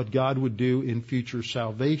God, what God would do in future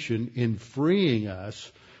salvation in freeing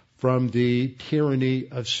us from the tyranny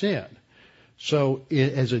of sin. So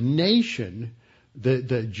as a nation,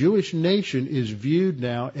 the Jewish nation is viewed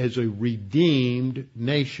now as a redeemed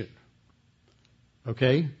nation.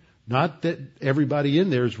 Okay? Not that everybody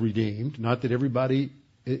in there is redeemed, not that everybody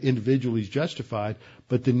individually is justified,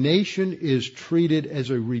 but the nation is treated as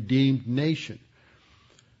a redeemed nation.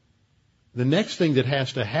 The next thing that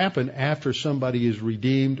has to happen after somebody is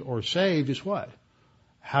redeemed or saved is what?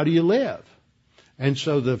 How do you live? And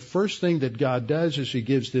so the first thing that God does is he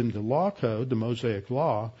gives them the law code, the Mosaic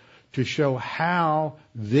Law, to show how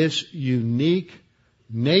this unique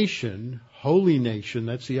nation, holy nation,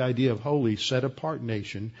 that's the idea of holy, set apart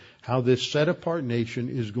nation, how this set apart nation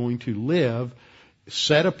is going to live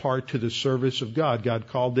set apart to the service of God. God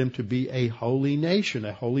called them to be a holy nation,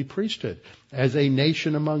 a holy priesthood, as a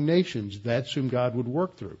nation among nations. That's whom God would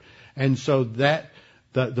work through. And so that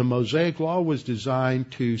the Mosaic Law was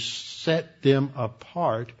designed to set them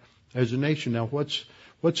apart as a nation. Now, what's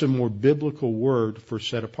a more biblical word for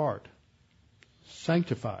set apart?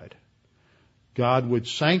 Sanctified. God would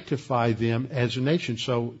sanctify them as a nation.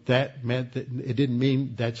 So that meant that it didn't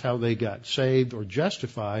mean that's how they got saved or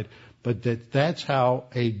justified, but that's how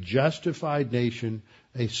a justified nation,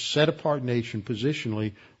 a set-apart nation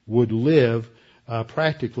positionally, would live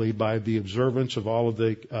practically by the observance of all of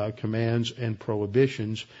the commands and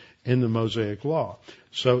prohibitions in the Mosaic Law.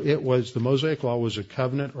 So the Mosaic Law was a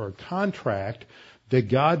covenant or a contract that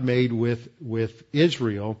God made with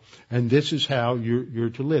Israel, and this is how you're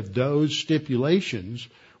to live. Those stipulations,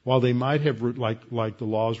 while they might have, like the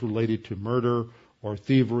laws related to murder or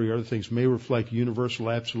thievery or other things, may reflect universal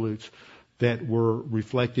absolutes that were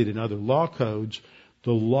reflected in other law codes,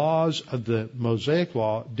 the laws of the Mosaic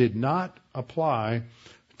Law did not apply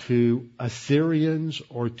to Assyrians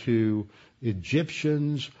or to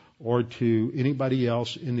Egyptians or to anybody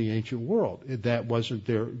else in the ancient world. That wasn't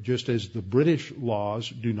there, just as the British laws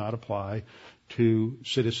do not apply to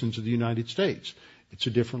citizens of the United States. It's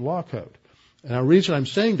a different law code. And the reason I'm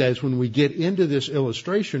saying that is when we get into this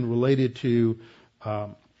illustration related to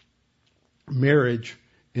marriage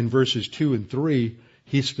in verses 2 and 3,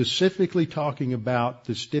 he's specifically talking about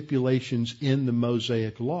the stipulations in the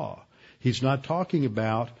Mosaic Law. He's not talking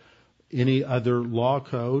about any other law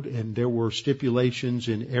code, and there were stipulations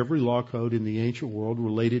in every law code in the ancient world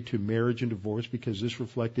related to marriage and divorce, because this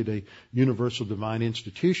reflected a universal divine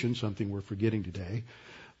institution, something we're forgetting today.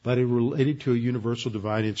 but it related to a universal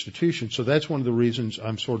divine institution. So that's one of the reasons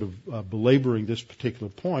I'm sort of belaboring this particular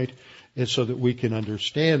point, is so that we can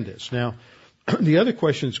understand this. Now, the other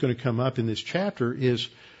question that's going to come up in this chapter is,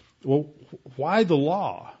 well, why the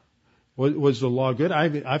law? Was the law good?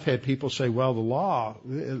 I've had people say, well, the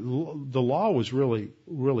law was really,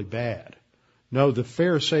 really bad. No, the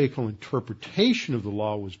Pharisaical interpretation of the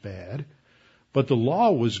law was bad, but the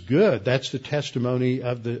law was good. That's the testimony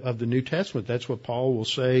of the New Testament. That's what Paul will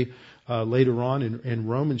say later on in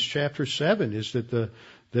Romans chapter 7, is that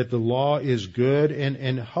the law is good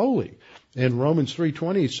and holy. In Romans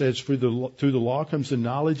 3:20 it says, through the law comes the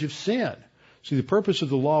knowledge of sin. See, the purpose of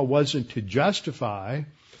the law wasn't to justify,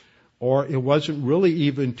 or it wasn't really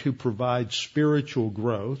even to provide spiritual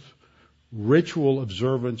growth. Ritual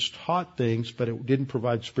observance taught things, but it didn't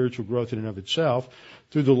provide spiritual growth in and of itself.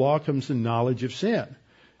 Through the law comes the knowledge of sin.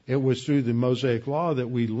 It was through the Mosaic law that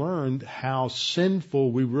we learned how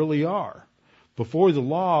sinful we really are. Before the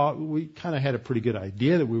law, we kind of had a pretty good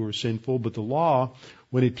idea that we were sinful, but the law,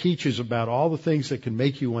 when it teaches about all the things that can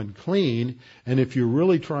make you unclean, and if you're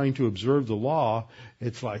really trying to observe the law,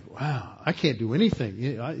 it's like, wow, I can't do anything.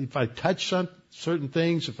 If I touch certain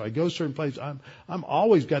things, if I go certain places, I'm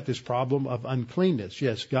always got this problem of uncleanness.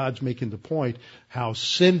 Yes, God's making the point how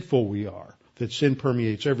sinful we are, that sin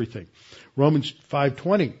permeates everything. Romans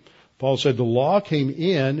 5:20, Paul said the law came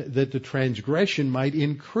in that the transgression might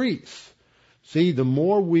increase. See, the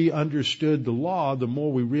more we understood the law, the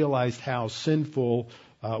more we realized how sinful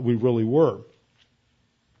we really were.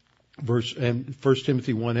 And 1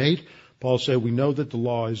 Timothy 1:8, Paul said, we know that the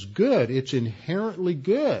law is good. It's inherently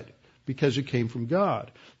good because it came from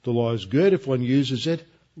God. The law is good if one uses it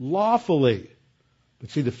lawfully.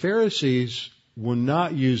 But see, the Pharisees were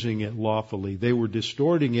not using it lawfully. They were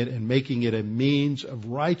distorting it and making it a means of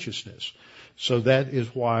righteousness. So that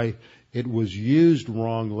is why it was used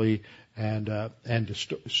wrongly and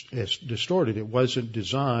distorted. It wasn't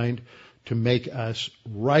designed to make us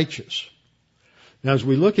righteous. Now, as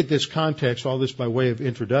we look at this context, all this by way of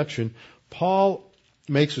introduction, Paul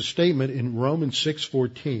makes a statement in Romans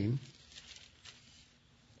 6:14,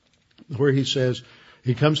 where he says,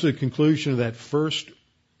 he comes to the conclusion of that first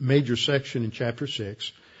major section in chapter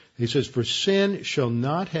 6. He says, for sin shall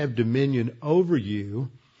not have dominion over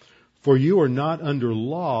you, for you are not under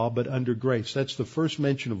law, but under grace. That's the first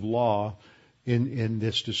mention of law in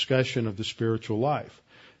this discussion of the spiritual life.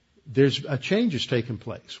 There's a change has taken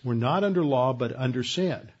place. We're not under law, but under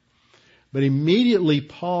sin. But immediately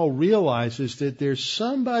Paul realizes that there's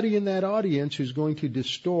somebody in that audience who's going to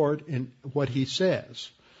distort in what he says.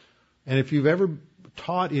 And if you've ever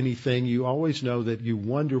taught anything, you always know that you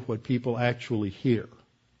wonder what people actually hear.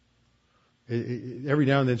 Every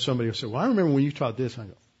now and then somebody will say, well, I remember when you taught this. I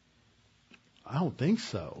go, I don't think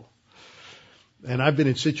so. And I've been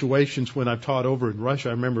in situations when I've taught over in Russia.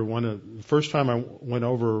 I remember the first time I went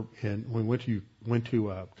over and we went to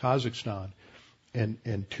Kazakhstan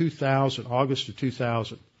in 2000, August of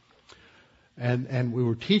 2000. And we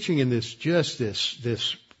were teaching in this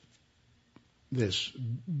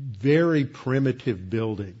very primitive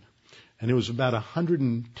building. And it was about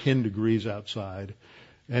 110 degrees outside.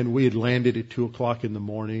 And we had landed at 2:00 in the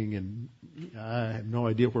morning, and I have no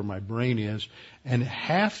idea where my brain is. And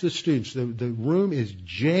half the students, the room is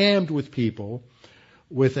jammed with people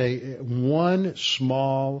with one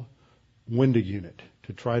small window unit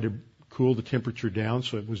to try to cool the temperature down.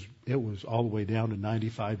 So it was all the way down to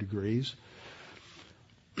 95 degrees.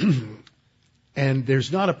 And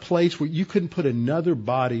there's not a place where you couldn't put another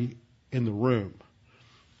body in the room.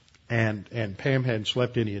 And Pam hadn't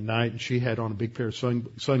slept any at night, and she had on a big pair of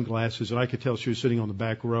sunglasses, and I could tell she was sitting on the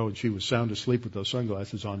back row, and she was sound asleep with those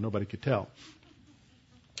sunglasses on. Nobody could tell.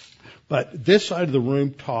 But this side of the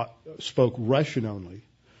room spoke Russian only,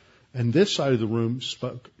 and this side of the room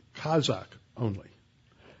spoke Kazakh only.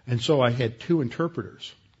 And so I had two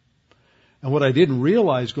interpreters. And what I didn't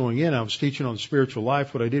realize going in, I was teaching on spiritual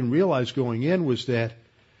life, what I didn't realize going in was that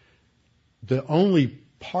the only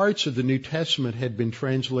parts of the New Testament had been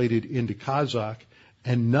translated into Kazakh,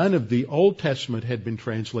 and none of the Old Testament had been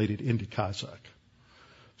translated into Kazakh.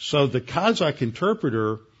 So the Kazakh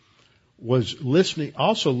interpreter was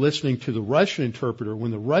also listening to the Russian interpreter.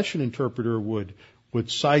 When the Russian interpreter would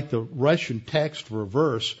cite the Russian text for a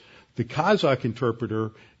verse, the Kazakh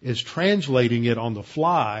interpreter is translating it on the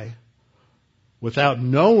fly without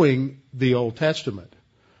knowing the Old Testament.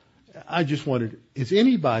 I just wondered, is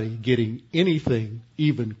anybody getting anything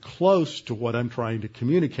even close to what I'm trying to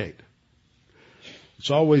communicate? It's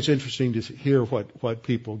always interesting to hear what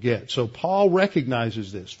people get. So Paul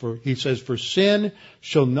recognizes this. He says, for sin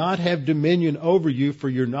shall not have dominion over you, for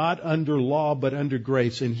you're not under law, but under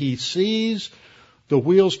grace. And he sees the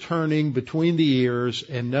wheels turning between the ears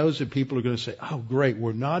and knows that people are going to say, oh, great,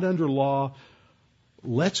 we're not under law.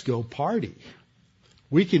 Let's go party.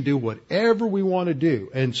 We can do whatever we want to do.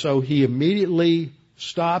 And so he immediately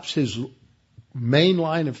stops his main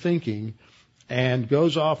line of thinking and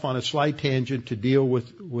goes off on a slight tangent to deal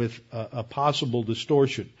with a possible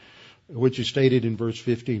distortion, which is stated in verse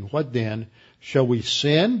 15. What then? Shall we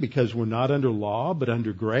sin because we're not under law but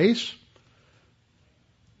under grace?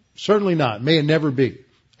 Certainly not. May it never be.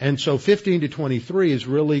 And so 15 to 23 is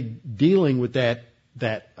really dealing with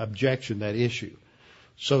that objection, that issue.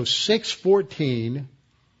 So 6:14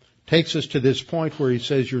 takes us to this point where he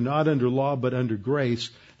says you're not under law but under grace.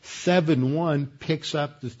 7:1 picks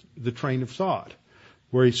up the train of thought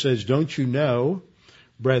where he says, don't you know,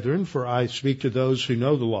 brethren, for I speak to those who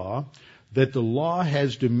know the law, that the law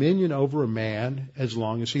has dominion over a man as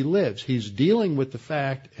long as he lives. He's dealing with the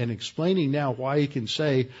fact and explaining now why he can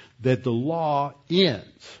say that the law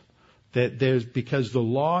ends. Because the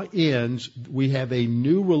law ends, we have a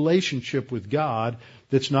new relationship with God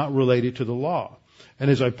that's not related to the law. And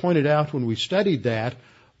as I pointed out when we studied that,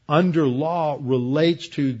 under law relates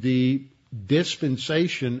to the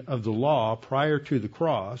dispensation of the law prior to the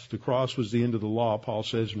cross. The cross was the end of the law, Paul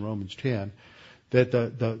says in Romans 10, that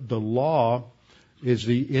the law is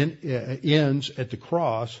ends at the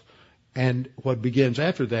cross, and what begins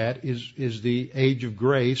after that is the age of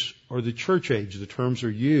grace or the church age. The terms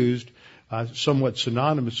are used somewhat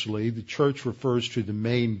synonymously. The church refers to the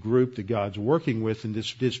main group that God's working with in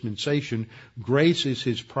this dispensation. Grace is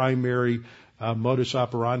his primary modus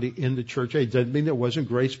operandi in the church age. Doesn't mean there wasn't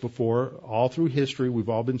grace before. All through history, we've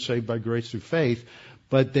all been saved by grace through faith,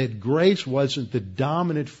 but that grace wasn't the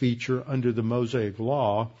dominant feature under the Mosaic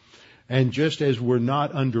law. And just as we're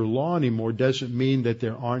not under law anymore doesn't mean that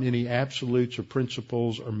there aren't any absolutes or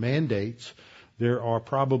principles or mandates. There are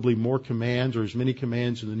probably more commands or as many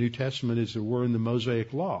commands in the New Testament as there were in the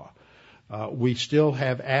Mosaic law. We still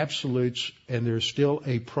have absolutes, and there's still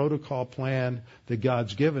a protocol plan that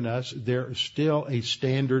God's given us. There is still a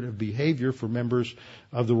standard of behavior for members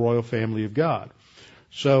of the royal family of God.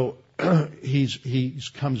 So he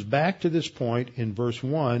comes back to this point in verse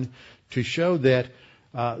 1 to show that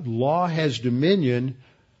law has dominion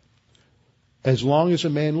as long as a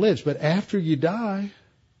man lives. But after you die,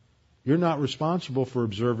 you're not responsible for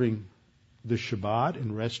observing the Shabbat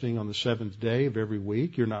and resting on the seventh day of every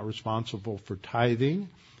week. You're not responsible for tithing.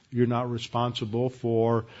 You're not responsible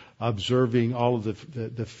for observing all of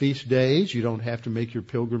the feast days. You don't have to make your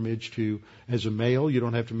pilgrimage as a male, you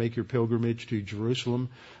don't have to make your pilgrimage to Jerusalem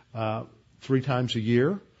 3 times a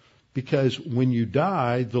year. Because when you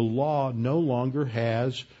die, the law no longer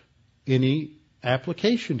has any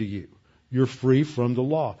application to you. You're free from the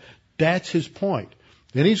law. That's his point.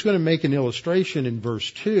 Then he's going to make an illustration in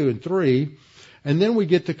verse 2 and 3, and then we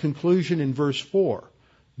get the conclusion in verse 4.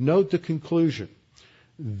 Note the conclusion.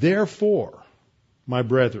 Therefore, my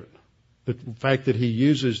brethren, the fact that he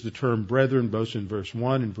uses the term brethren both in verse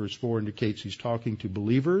 1 and verse 4 indicates he's talking to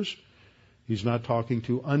believers. He's not talking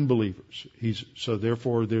to unbelievers. So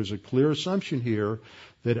therefore, there's a clear assumption here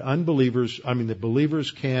that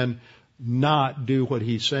believers can not do what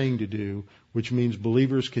he's saying to do, which means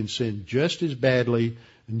believers can sin just as badly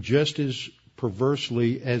and just as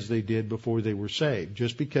perversely as they did before they were saved.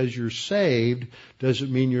 Just because you're saved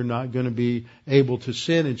doesn't mean you're not going to be able to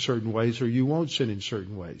sin in certain ways or you won't sin in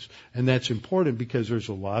certain ways. And that's important because there's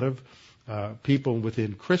a lot of people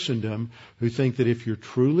within Christendom who think that if you're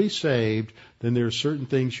truly saved, then there are certain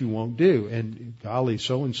things you won't do. And golly,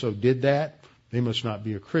 so-and-so did that, they must not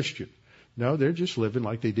be a Christian. No, they're just living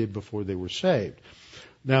like they did before they were saved.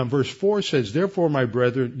 Now, verse 4 says, therefore, my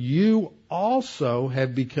brethren, you also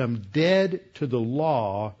have become dead to the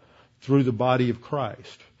law through the body of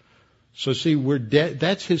Christ. So see, we're dead.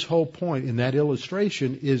 That's his whole point in that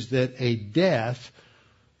illustration, is that a death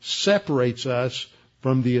separates us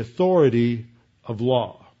from the authority of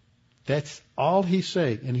law. That's all he's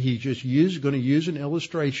saying. And he's just going to use an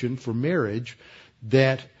illustration for marriage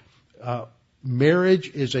that marriage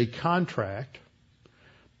is a contract,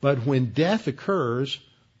 but when death occurs,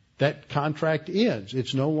 that contract ends.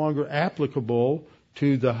 It's no longer applicable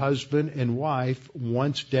to the husband and wife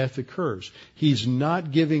once death occurs. He's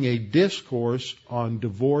not giving a discourse on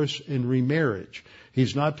divorce and remarriage.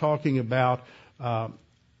 He's not talking about,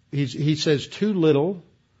 he says too little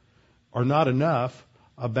or not enough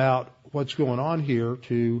about what's going on here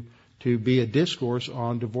to to be a discourse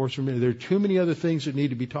on divorce. There are too many other things that need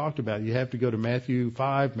to be talked about. You have to go to Matthew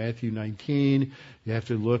 5, Matthew 19. You have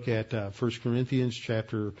to look at 1 Corinthians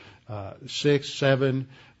chapter 6, 7.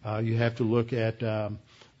 You have to look at some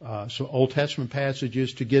Old Testament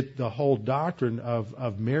passages to get the whole doctrine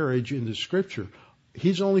of marriage in the Scripture.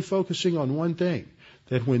 He's only focusing on one thing,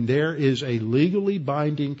 that when there is a legally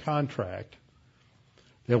binding contract,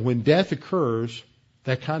 that when death occurs,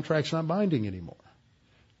 that contract's not binding anymore.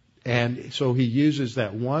 And so he uses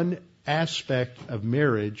that one aspect of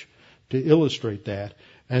marriage to illustrate that.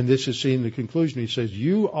 And this is seen in the conclusion. He says,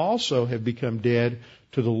 you also have become dead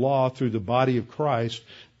to the law through the body of Christ,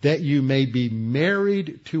 that you may be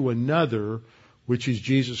married to another, which is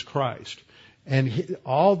Jesus Christ. And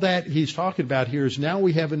all that he's talking about here is now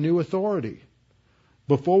we have a new authority.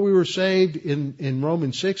 Before we were saved, in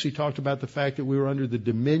Romans 6, he talked about the fact that we were under the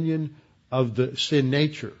dominion of the sin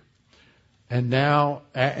nature. And now,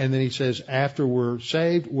 and then he says, after we're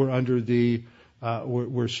saved, we're under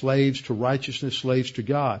we're slaves to righteousness, slaves to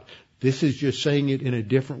God. This is just saying it in a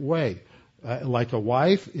different way. Like a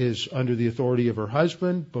wife is under the authority of her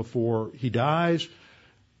husband before he dies.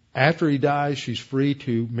 After he dies, she's free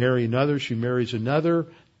to marry another. She marries another.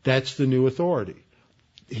 That's the new authority.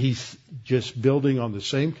 He's just building on the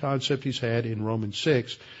same concept he's had in Romans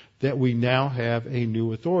 6, that we now have a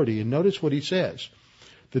new authority. And notice what he says,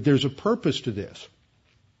 that there's a purpose to this.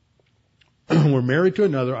 We're married to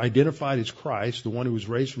another, identified as Christ, the one who was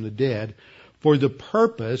raised from the dead, for the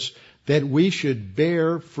purpose that we should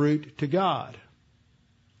bear fruit to God.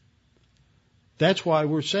 That's why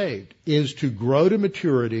we're saved, is to grow to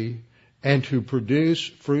maturity and to produce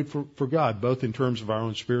fruit for God, both in terms of our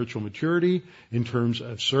own spiritual maturity, in terms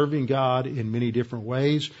of serving God in many different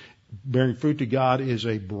ways. Bearing fruit to God is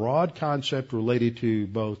a broad concept related to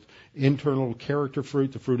both internal character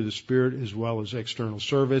fruit, the fruit of the Spirit, as well as external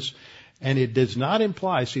service. And it does not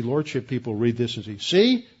imply, see, Lordship people read this and say,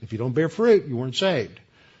 see, if you don't bear fruit, you weren't saved.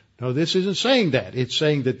 No, this isn't saying that. It's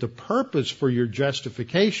saying that the purpose for your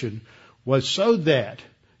justification was so that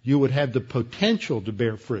you would have the potential to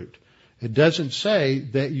bear fruit. It doesn't say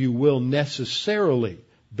that you will necessarily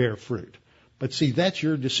bear fruit. But see, that's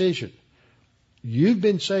your decision. You've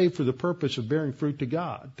been saved for the purpose of bearing fruit to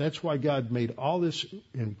God. That's why God made all this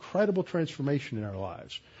incredible transformation in our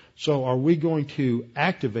lives. So are we going to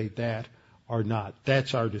activate that or not?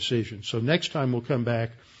 That's our decision. So next time we'll come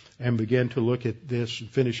back and begin to look at this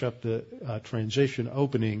and finish up the transition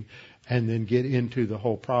opening, and then get into the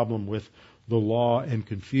whole problem with the law and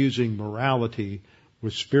confusing morality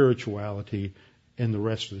with spirituality in the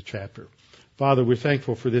rest of the chapter. Father, we're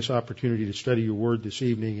thankful for this opportunity to study your word this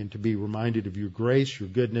evening and to be reminded of your grace, your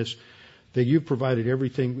goodness, that you've provided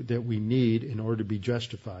everything that we need in order to be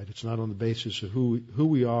justified. It's not on the basis of who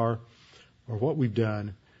we are or what we've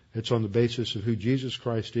done. It's on the basis of who Jesus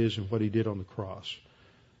Christ is and what he did on the cross.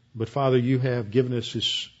 But Father, you have given us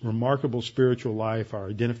this remarkable spiritual life, our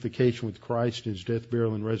identification with Christ, his death,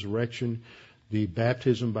 burial, and resurrection, the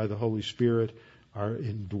baptism by the Holy Spirit, our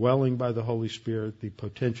indwelling by the Holy Spirit, the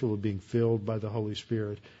potential of being filled by the Holy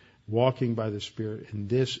Spirit, walking by the Spirit. And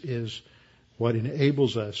this is what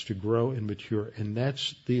enables us to grow and mature. And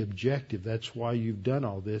that's the objective. That's why you've done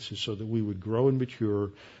all this, is so that we would grow and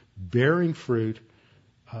mature, bearing fruit,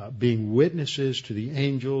 being witnesses to the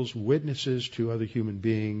angels, witnesses to other human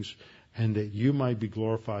beings, and that you might be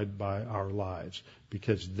glorified by our lives,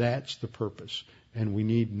 because that's the purpose. And we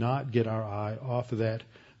need not get our eye off of that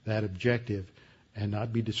objective and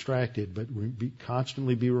not be distracted, but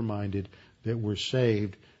constantly be reminded that we're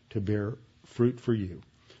saved to bear fruit for you.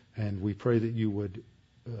 And we pray that you would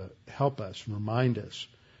help us, remind us,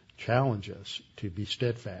 challenge us to be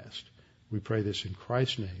steadfast. We pray this in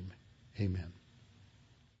Christ's name. Amen.